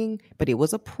writing, but it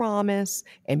was a promise,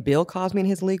 and Bill Cosby and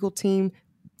his legal team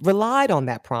relied on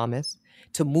that promise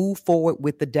to move forward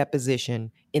with the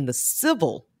deposition in the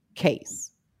civil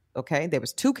case. Okay, there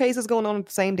was two cases going on at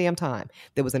the same damn time.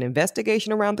 There was an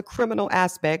investigation around the criminal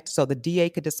aspect so the DA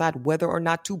could decide whether or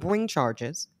not to bring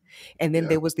charges. And then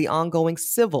there was the ongoing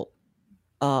civil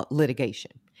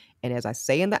litigation. And as I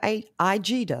say in the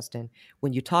IG, Dustin,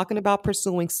 when you're talking about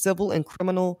pursuing civil and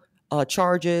criminal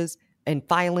charges and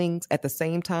filings at the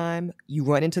same time, you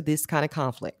run into this kind of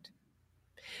conflict.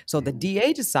 So the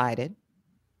DA decided,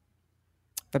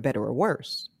 for better or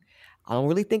worse, I don't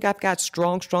really think I've got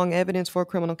strong evidence for a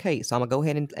criminal case. So I'm going to go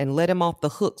ahead and let him off the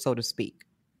hook, so to speak,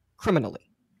 criminally.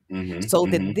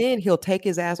 That then he'll take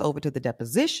his ass over to the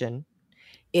deposition,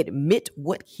 admit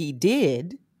what he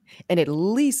did, and at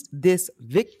least this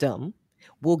victim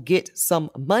will get some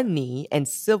money and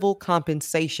civil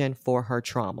compensation for her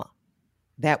trauma.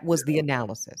 That was the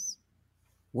analysis.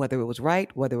 Whether it was right,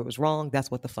 whether it was wrong,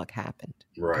 that's what the fuck happened.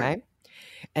 Right. Okay?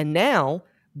 And now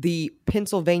the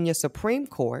Pennsylvania Supreme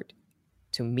Court,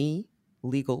 to me,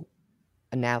 legal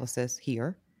analysis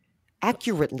here,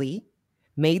 accurately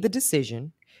made the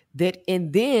decision that,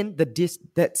 and then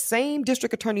that same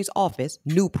district attorney's office,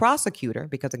 new prosecutor,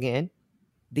 because again,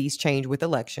 these change with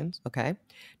elections, okay?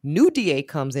 New DA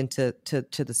comes into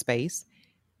the space,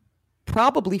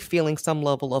 probably feeling some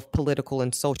level of political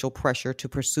and social pressure to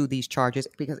pursue these charges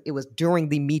because it was during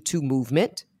the Me Too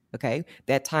movement, okay?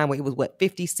 That time where it was,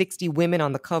 50, 60 women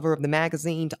on the cover of the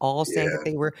magazine all saying that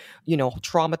they were,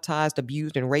 traumatized,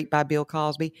 abused, and raped by Bill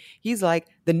Cosby. He's like,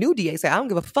 the new DA said, I don't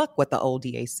give a fuck what the old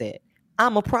DA said.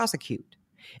 I'm a prosecute.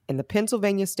 And the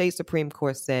Pennsylvania State Supreme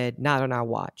Court said, not on our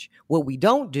watch. What we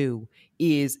don't do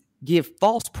is give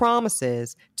false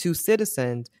promises to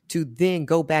citizens to then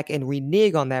go back and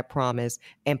renege on that promise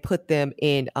and put them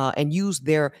in and use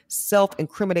their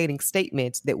self-incriminating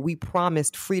statements that we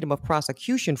promised freedom of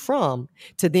prosecution from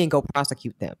to then go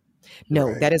prosecute them.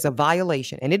 No, that is a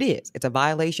violation. And it is. It's a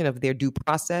violation of their due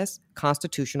process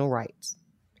constitutional rights.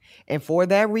 And for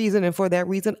that reason, and for that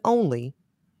reason only,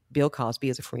 Bill Cosby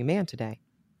is a free man today.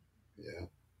 Yeah.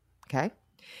 Okay.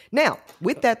 Now,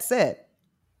 with that said,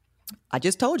 I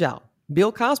just told y'all,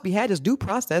 Bill Cosby had his due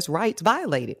process rights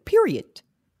violated, period.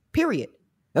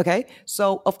 Okay.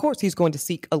 So, of course, he's going to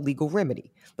seek a legal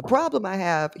remedy. The problem I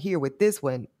have here with this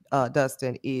one,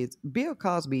 Dustin, is Bill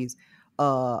Cosby's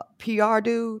PR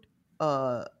dude,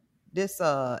 this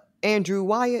Andrew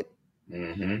Wyatt.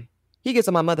 He gets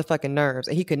on my motherfucking nerves,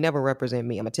 and he could never represent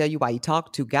me. I'm going to tell you why. He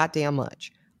talked too goddamn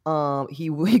much.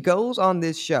 He goes on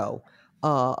this show,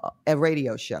 a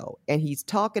radio show, and he's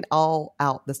talking all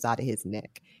out the side of his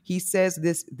neck. He says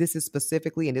this is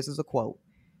specifically, and this is a quote,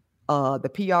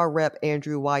 the PR rep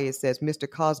Andrew Wyatt says, Mr.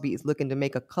 Cosby is looking to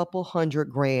make a couple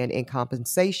 $100,000 in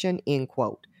compensation, end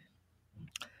quote.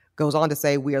 Goes on to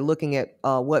say, we are looking at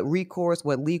what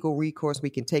legal recourse we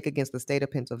can take against the state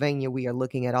of Pennsylvania. We are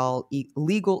looking at all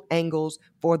legal angles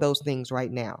for those things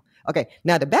right now. Okay,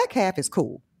 now the back half is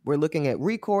cool. We're looking at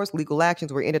recourse, legal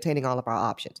actions. We're entertaining all of our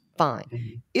options.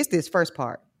 Fine. It's this first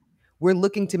part. We're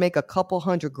looking to make a couple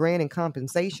 $100,000 in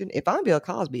compensation. If I'm Bill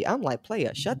Cosby, I'm like,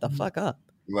 player, shut the fuck up.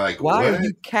 Like, why are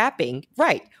you capping?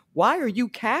 Right. Why are you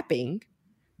capping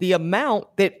the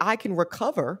amount that I can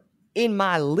recover in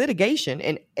my litigation?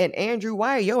 And Andrew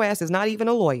Wyatt, your ass is not even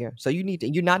a lawyer. So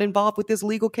you're not involved with this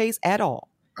legal case at all.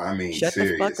 I mean, shut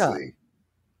seriously. the fuck up.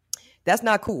 That's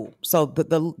not cool. So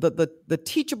the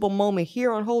teachable moment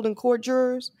here on Holding Court,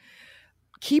 jurors,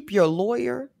 keep your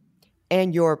lawyer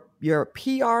and your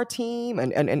PR team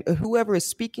and whoever is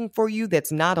speaking for you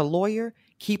that's not a lawyer,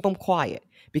 keep them quiet,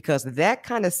 because that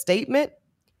kind of statement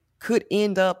could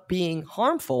end up being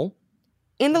harmful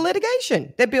in the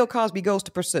litigation that Bill Cosby goes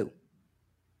to pursue.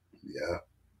 Yeah.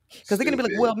 Because they're going to be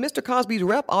like, well, Mr. Cosby's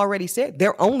rep already said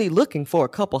they're only looking for a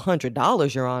couple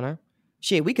 $100, Your Honor.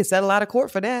 Shit, we could settle out of court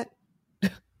for that.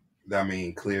 I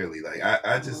mean, clearly, like,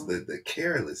 I just, the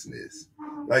carelessness.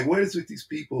 Like, what is with these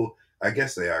people? I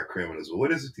guess they are criminals, but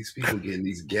what is with these people getting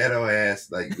these ghetto ass,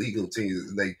 like, legal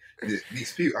teams? Like,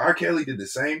 these people, R. Kelly did the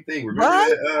same thing. Remember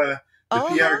that, the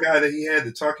PR guy that he had,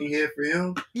 the talking head for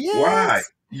him? Yes. Why?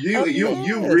 You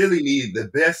really need the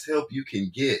best help you can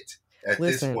get at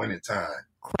this point in time.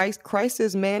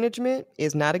 Crisis management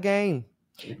is not a game.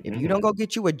 If you don't go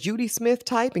get you a Judy Smith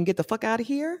type and get the fuck out of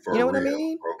here, you know what I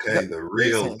mean? Okay, the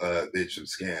real bitch of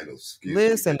scandals. The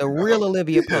real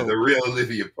Olivia Pope. The real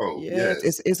Olivia Pope.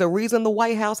 Yes. It's a reason the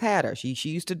White House had her. She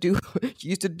used to do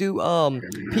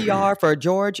PR for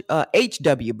George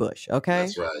H.W. Bush. Okay,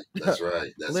 that's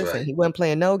right. Listen, he wasn't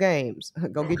playing no games.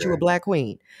 Go get you a black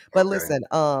queen. But listen,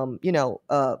 from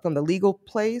the legal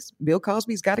place, Bill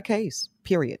Cosby's got a case.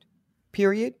 Period.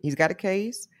 He's got a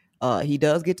case. He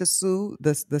does get to sue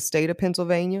the state of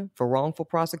Pennsylvania for wrongful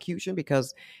prosecution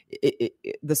because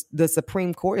the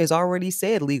Supreme Court has already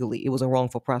said legally it was a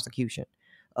wrongful prosecution.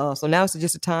 So now it's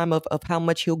just a time of how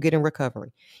much he'll get in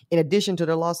recovery. In addition to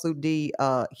the lawsuit,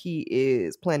 he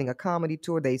is planning a comedy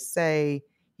tour. They say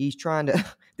He's trying to.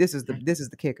 This is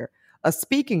the kicker. A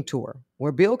speaking tour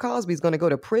where Bill Cosby is going to go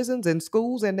to prisons and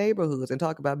schools and neighborhoods and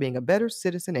talk about being a better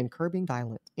citizen and curbing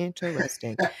violence.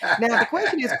 Interesting. Now the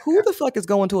question is, who the fuck is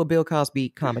going to a Bill Cosby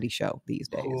comedy show these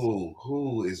days?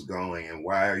 Who is going, and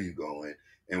why are you going,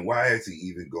 and why is he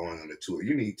even going on a tour?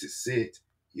 You need to sit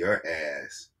your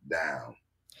ass down.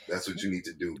 That's what you need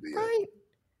to do, Bill. Right.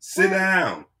 Sit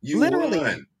down. You Literally.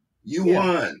 won. You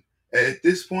won. At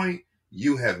this point,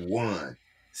 you have won.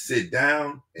 Sit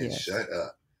down and shut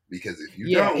up. Because if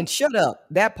you don't... and shut up,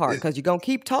 that part, because you're going to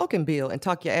keep talking, Bill, and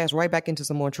talk your ass right back into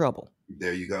some more trouble.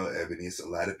 There you go, Ebony. It's a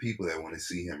lot of people that want to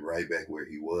see him right back where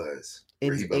he was,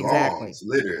 where he belongs, exactly.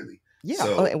 Literally. Yeah,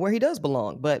 so, and where he does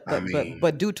belong. But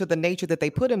due to the nature that they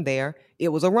put him there, it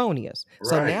was erroneous. Right.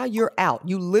 So now you're out.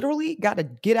 You literally got a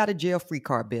get out of jail free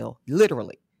card, Bill.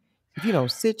 Literally. If you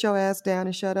don't sit your ass down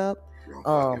and shut up.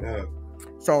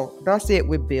 So that's it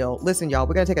with Bill. Listen, y'all,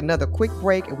 we're going to take another quick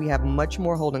break, and we have much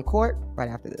more Holding Court right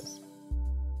after this.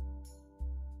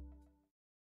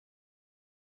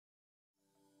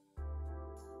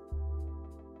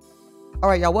 All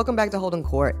right, y'all, welcome back to Holding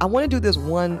Court. I want to do this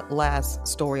one last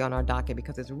story on our docket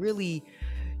because it's really,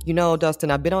 Dustin,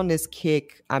 I've been on this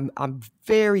kick. I'm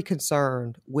very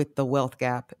concerned with the wealth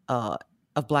gap of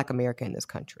Black America in this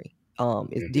country.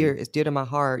 It's dear to my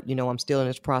heart. I'm still in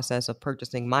this process of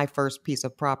purchasing my first piece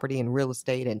of property in real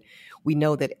estate. And we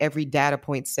know that every data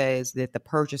point says that the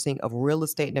purchasing of real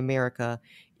estate in America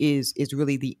is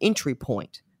really the entry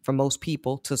point for most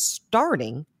people to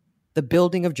starting the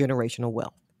building of generational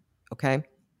wealth. Okay?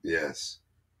 Yes.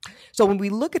 So when we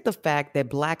look at the fact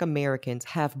that Black Americans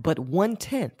have but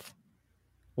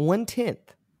 1/10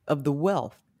 of the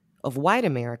wealth of white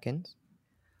Americans,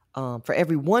 for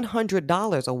every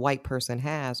 $100 a white person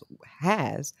has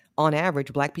on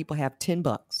average, Black people have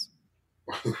 $10.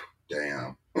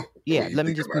 Damn. Yeah, let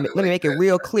me make it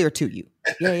real clear to you.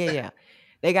 Yeah.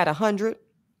 They got 100.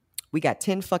 We got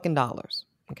 $10 fucking dollars.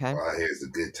 Okay. All I hear is the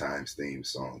Good Times theme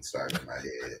song stuck in my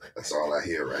head. That's all I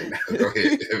hear right now. Go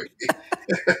ahead.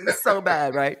 It's so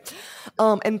bad, right?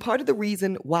 And part of the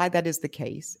reason why that is the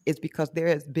case is because there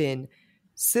has been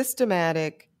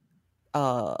systematic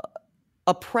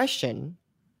oppression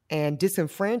and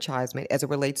disenfranchisement as it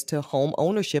relates to home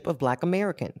ownership of Black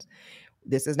Americans.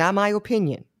 This is not my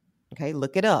opinion. Okay,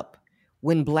 look it up.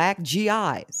 When Black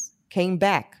GIs came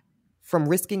back from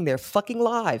risking their fucking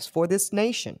lives for this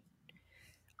nation,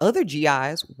 other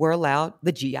GIs were allowed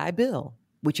the GI Bill,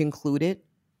 which included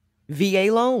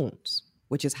VA loans,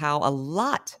 which is how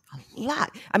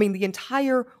the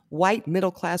entire white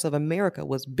middle class of America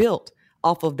was built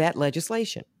off of that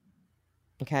legislation.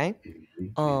 Okay?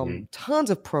 Tons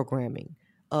of programming,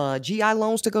 GI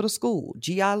loans to go to school,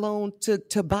 GI loan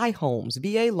to buy homes,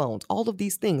 VA loans, all of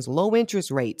these things, low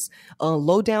interest rates,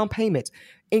 low down payments,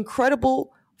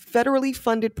 incredible federally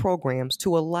funded programs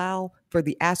to allow for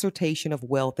the assertion of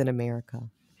wealth in America.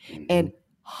 And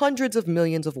hundreds of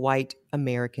millions of white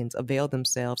Americans avail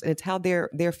themselves, and it's how their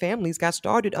families got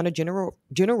started on a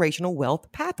generational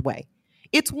wealth pathway.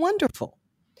 It's wonderful.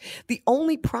 The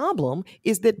only problem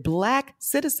is that Black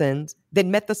citizens that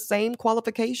met the same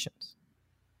qualifications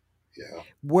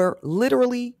were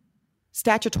literally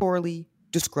statutorily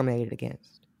discriminated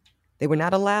against. They were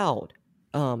not allowed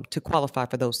to qualify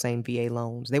for those same VA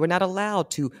loans. They were not allowed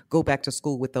to go back to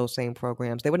school with those same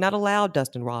programs. They were not allowed,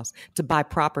 Dustin Ross, to buy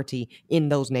property in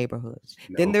those neighborhoods.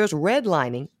 No. Then there's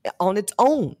redlining on its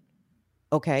own,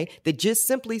 okay, that just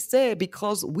simply said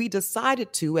because we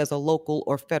decided to as a local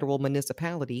or federal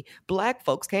municipality, Black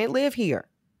folks can't live here.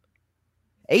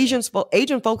 Asian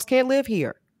folks can't live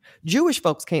here. Jewish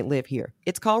folks can't live here.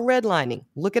 It's called redlining.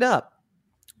 Look it up.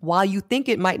 While you think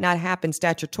it might not happen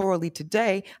statutorily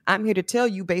today, I'm here to tell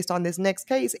you based on this next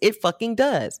case, it fucking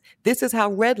does. This is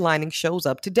how redlining shows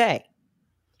up today.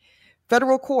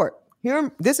 Federal court.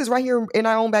 This is right here in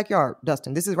our own backyard,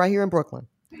 Dustin. This is right here in Brooklyn.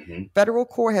 Federal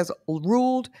court has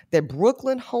ruled that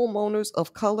Brooklyn homeowners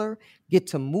of color get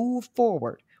to move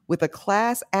forward with a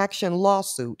class action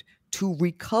lawsuit to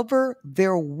recover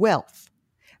their wealth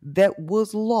that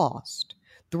was lost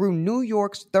through New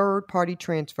York's third-party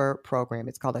transfer program.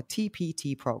 It's called a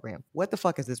TPT program. What the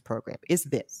fuck is this program? It's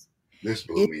this. This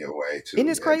blew me away, too. Isn't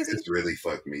this crazy? It's really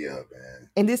fucked me up, man.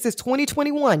 And this is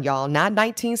 2021, y'all. Not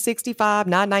 1965,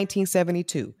 not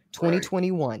 1972.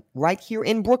 2021. Right here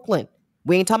in Brooklyn.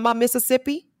 We ain't talking about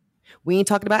Mississippi. We ain't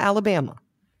talking about Alabama.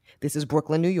 This is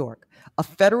Brooklyn, New York. A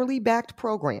federally backed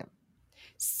program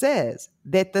says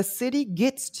that the city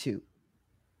gets to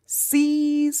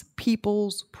seize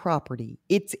people's property,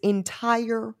 its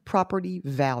entire property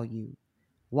value.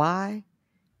 Why?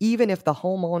 Even if the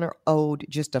homeowner owed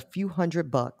just a few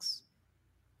 $100,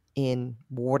 in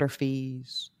water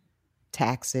fees,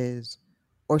 taxes,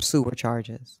 or sewer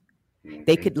charges.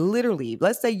 They could literally,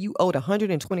 let's say you owed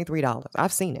 $123.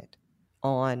 I've seen it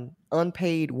on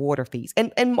unpaid water fees.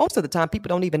 And most of the time, people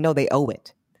don't even know they owe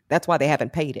it. That's why they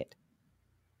haven't paid it.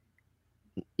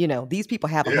 You know, these people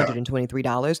have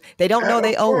 $123. They don't know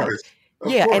they owe it.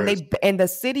 Yeah, and the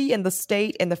city and the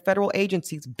state and the federal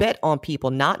agencies bet on people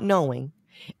not knowing,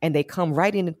 and they come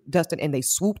right in, Dustin, and they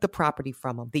swoop the property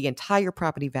from them, the entire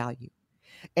property value.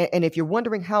 And if you're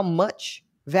wondering how much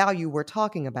value we're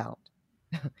talking about,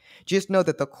 just know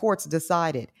that the courts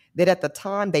decided that at the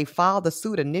time they filed the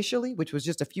suit initially, which was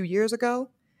just a few years ago,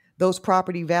 those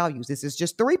property values, this is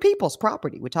just 3 people's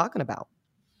property we're talking about.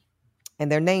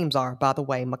 And their names are, by the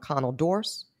way, McConnell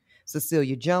Dorse,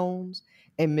 Cecilia Jones,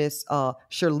 and Miss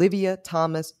Sherlivia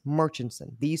Thomas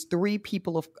Murchison. These 3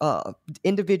 people of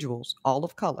individuals, all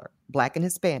of color, Black and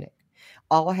Hispanic,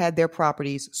 all had their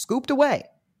properties scooped away,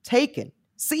 taken,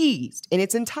 seized in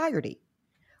its entirety.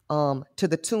 To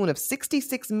the tune of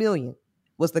 $66 million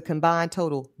was the combined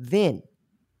total then.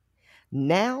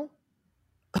 Now,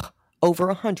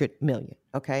 over $100 million,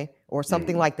 okay? Or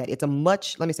something like that. It's a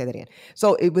much, let me say that again.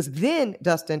 So it was then,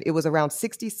 Dustin, it was around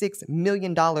 $66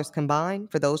 million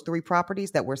combined for those 3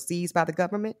 properties that were seized by the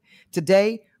government.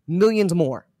 Today, millions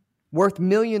more, worth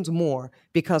millions more,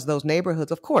 because those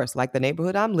neighborhoods, of course, like the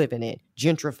neighborhood I'm living in,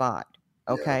 gentrified,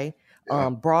 okay?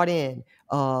 Brought in,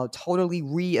 totally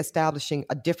reestablishing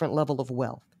a different level of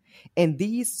wealth. And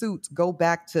these suits go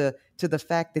back to the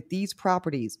fact that these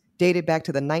properties dated back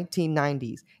to the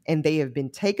 1990s, and they have been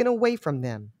taken away from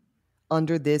them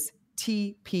under this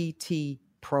TPT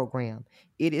program.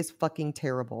 It is fucking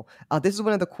terrible. This is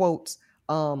one of the quotes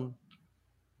from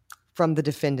the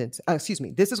defendants.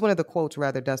 This is one of the quotes,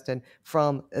 rather, Dustin,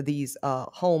 from these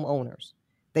homeowners.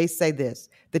 They say this: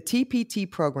 the TPT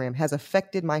program has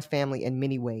affected my family in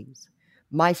many ways.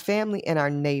 My family and our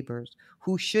neighbors,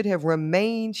 who should have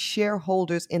remained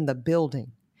shareholders in the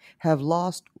building, have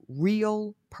lost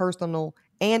real, personal,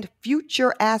 and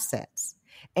future assets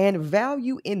and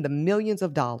value in the millions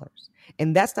of dollars.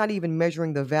 And that's not even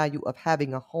measuring the value of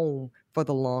having a home for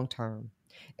the long term.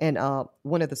 And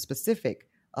one of the specific,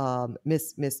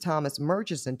 Miss Thomas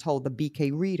Murchison told the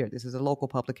BK Reader, this is a local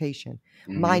publication,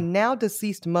 my now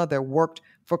deceased mother worked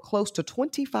for close to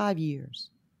 25 years.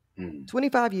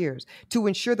 25 years to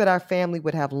ensure that our family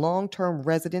would have long-term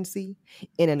residency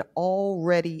in an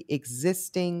already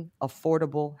existing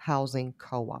affordable housing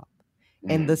co-op.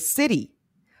 And the city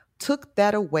took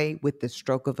that away with the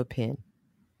stroke of a pen.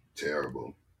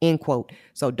 Terrible. End quote.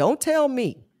 So don't tell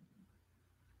me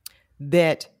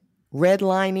that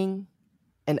redlining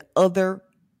and other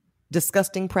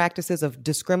disgusting practices of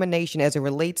discrimination as it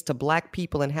relates to Black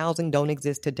people in housing don't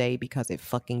exist today, because it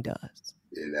fucking does.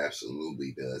 It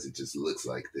absolutely does. It just looks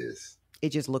like this.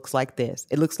 It just looks like this.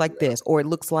 It looks like this. Or it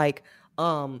looks like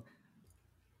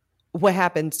what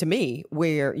happens to me,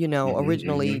 where, you know,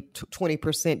 originally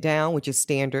 20% down, which is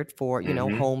standard for, you know,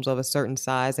 homes of a certain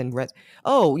size. And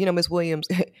Miss Williams,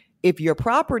 if your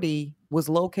property was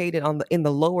located in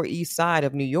the Lower East Side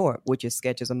of New York, which is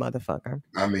sketch as a motherfucker.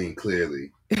 I mean,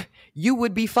 clearly. You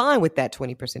would be fine with that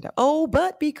 20% down. Oh,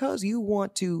 but because you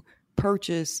want to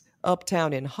purchase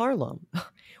uptown in Harlem,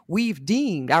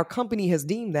 our company has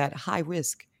deemed that high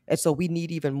risk. And so we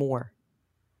need even more.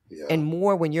 Yeah. And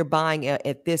more when you're buying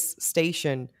at this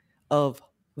station of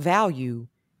value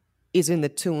is in the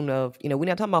tune of, you know, we're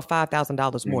not talking about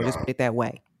 $5,000 more, just put it that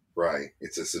way. Right.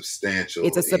 It's a substantial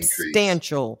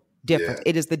substantial difference.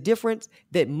 Yeah. It is the difference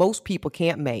that most people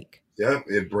can't make. Yeah,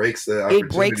 it breaks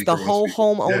the whole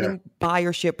home owning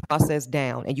buyership process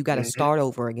down, and you got to start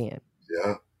over again.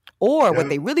 Yeah. Or what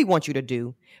they really want you to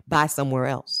do, buy somewhere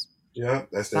else. Yeah,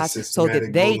 that's that systematic so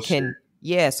that they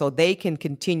bullshit. so they can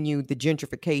continue the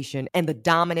gentrification and the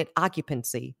dominant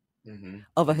occupancy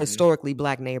of a historically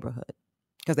Black neighborhood,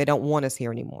 because they don't want us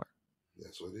here anymore.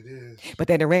 That's what it is. But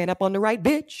then they ran up on the right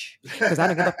bitch, because I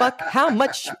don't give a fuck how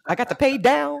much I got to pay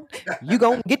down. You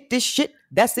gonna get this shit.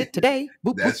 That's it today.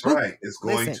 Boop, that's boop, right. Boop. It's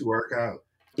going to work out.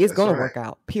 It's going to work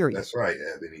out, period. That's right,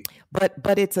 Ebony.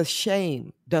 But it's a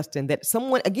shame, Dustin, that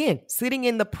someone, again, sitting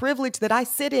in the privilege that I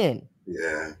sit in.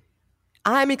 Yeah.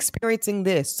 I'm experiencing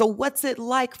this. So what's it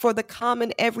like for the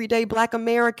common, everyday Black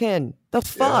American? The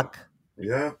fuck?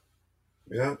 Yeah.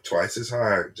 Twice as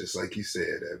hard, just like you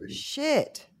said, Ebony.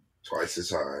 Shit. Twice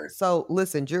as hard. So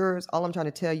listen, jurors, all I'm trying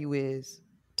to tell you is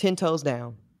 10 toes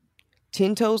down.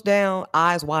 10 toes down,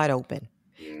 eyes wide open.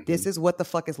 This is what the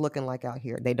fuck is looking like out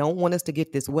here. They don't want us to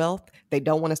get this wealth. They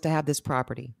don't want us to have this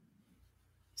property.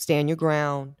 Stand your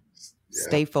ground.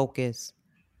 Stay focused.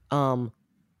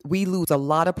 we lose a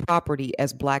lot of property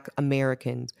as Black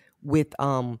Americans with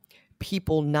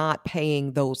people not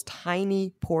paying those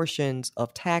tiny portions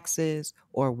of taxes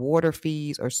or water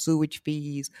fees or sewage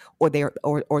fees or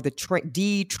the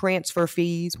deed transfer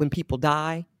fees when people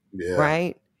die. Yeah.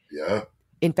 Right? Yeah.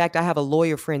 In fact, I have a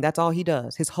lawyer friend. That's all he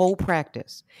does. His whole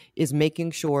practice is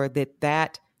making sure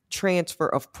that transfer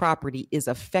of property is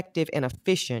effective and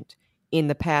efficient in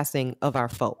the passing of our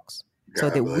folks, so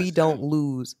that we don't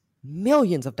lose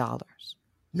millions of dollars.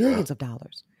 And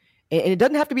it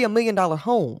doesn't have to be $1 million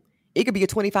home. It could be a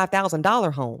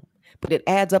 $25,000 home, but it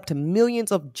adds up to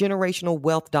millions of generational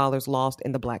wealth dollars lost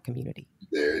in the Black community.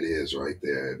 There it is right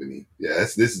there, Ebony. Yeah,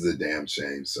 this is a damn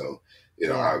shame. So,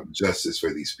 our justice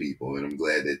for these people, and I'm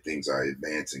glad that things are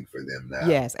advancing for them now.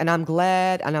 Yes, and I'm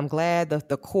glad that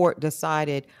the court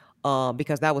decided,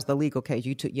 because that was the legal case.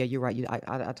 You're right.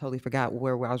 I totally forgot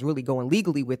where I was really going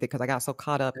legally with it, because I got so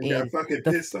caught up in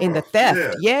the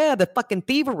theft. Yeah, the fucking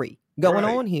thievery going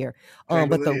on here.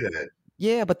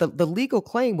 But the legal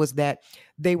claim was that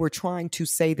they were trying to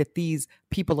say that these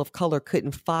people of color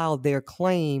couldn't file their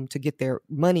claim to get their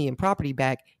money and property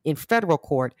back in federal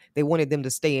court. They wanted them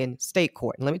to stay in state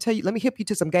court. And let me hip you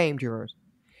to some game, jurors.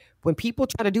 When people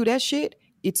try to do that shit,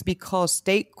 it's because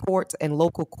state courts and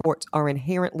local courts are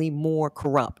inherently more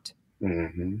corrupt.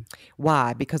 Mm-hmm.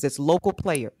 Why? Because it's local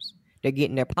players. They're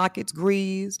getting their pockets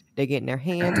greased. They're getting their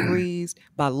hands greased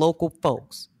by local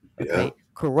folks. Okay. Yeah.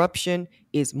 Corruption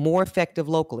is more effective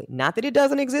locally. Not that it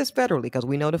doesn't exist federally, because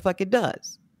we know the fuck it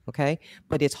does. Okay.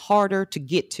 But it's harder to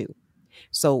get to.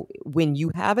 So when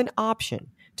you have an option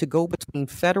to go between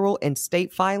federal and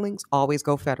state filings, always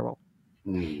go federal.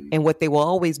 Mm. And what they will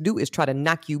always do is try to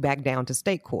knock you back down to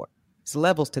state court. It's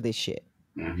levels to this shit.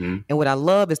 Mm-hmm. And what I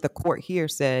love is the court here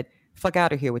said, fuck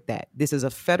out of here with that. This is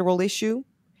a federal issue.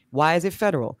 Why is it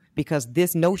federal? Because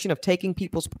this notion of taking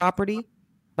people's property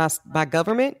by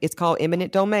government, it's called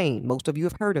eminent domain. Most of you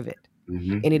have heard of it.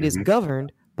 Mm-hmm, and it is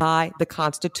governed by the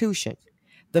Constitution.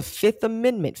 The Fifth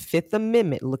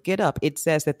Amendment, look it up. It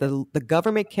says that the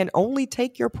government can only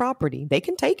take your property. They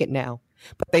can take it now,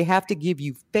 but they have to give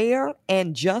you fair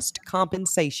and just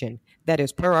compensation. That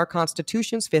is per our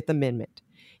Constitution's Fifth Amendment.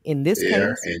 In this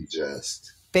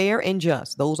case, fair and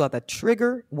just. Those are the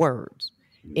trigger words.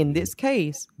 Mm-hmm. In this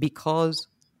case, because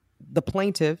the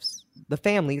plaintiffs, the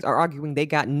families, are arguing they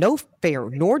got no fair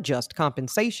nor just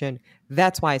compensation,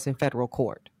 that's why it's in federal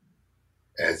court.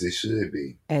 As it should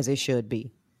be. As it should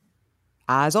be.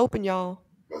 Eyes open, y'all.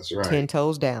 That's right. 10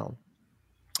 toes down.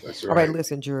 That's right. All right,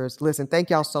 listen, jurors. Listen, thank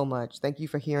y'all so much. Thank you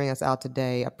for hearing us out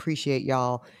today. I appreciate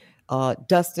y'all.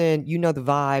 Dustin, you know the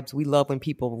vibes. We love when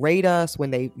people rate us,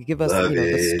 when they give us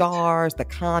the stars, the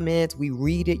comments. We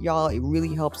read it, y'all. It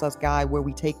really helps us guide where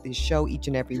we take this show each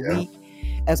and every week.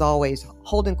 As always,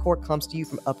 Holding Court comes to you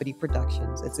from Uppity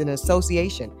Productions. It's in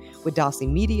association with Dossie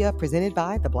Media, presented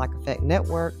by the Black Effect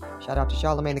Network. Shout out to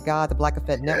Charlamagne the God, the Black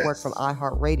Effect Network from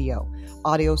iHeartRadio.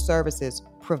 Audio services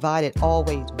provided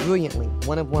always brilliantly.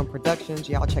 One of One Productions.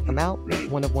 Y'all check them out.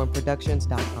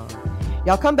 oneofoneproductions.com.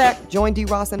 Y'all come back. Join D.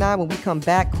 Ross and I when we come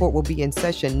back. Court will be in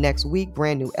session next week.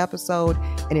 Brand new episode.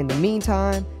 And in the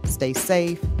meantime, stay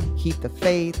safe, keep the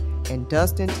faith, and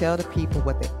Dustin, tell the people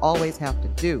what they always have to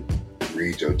do.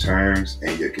 Read your terms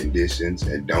and your conditions,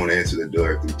 and don't answer the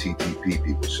door if the TTP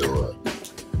people show up.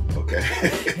 Okay?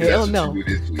 Hell no.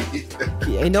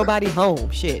 Ain't nobody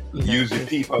home. Shit. Use your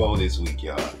peephole this week,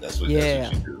 y'all. That's what you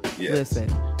do. Yes. Listen,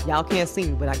 y'all can't see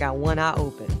me, but I got one eye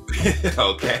open.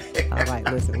 Okay. All right.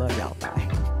 Listen, love y'all. Bye.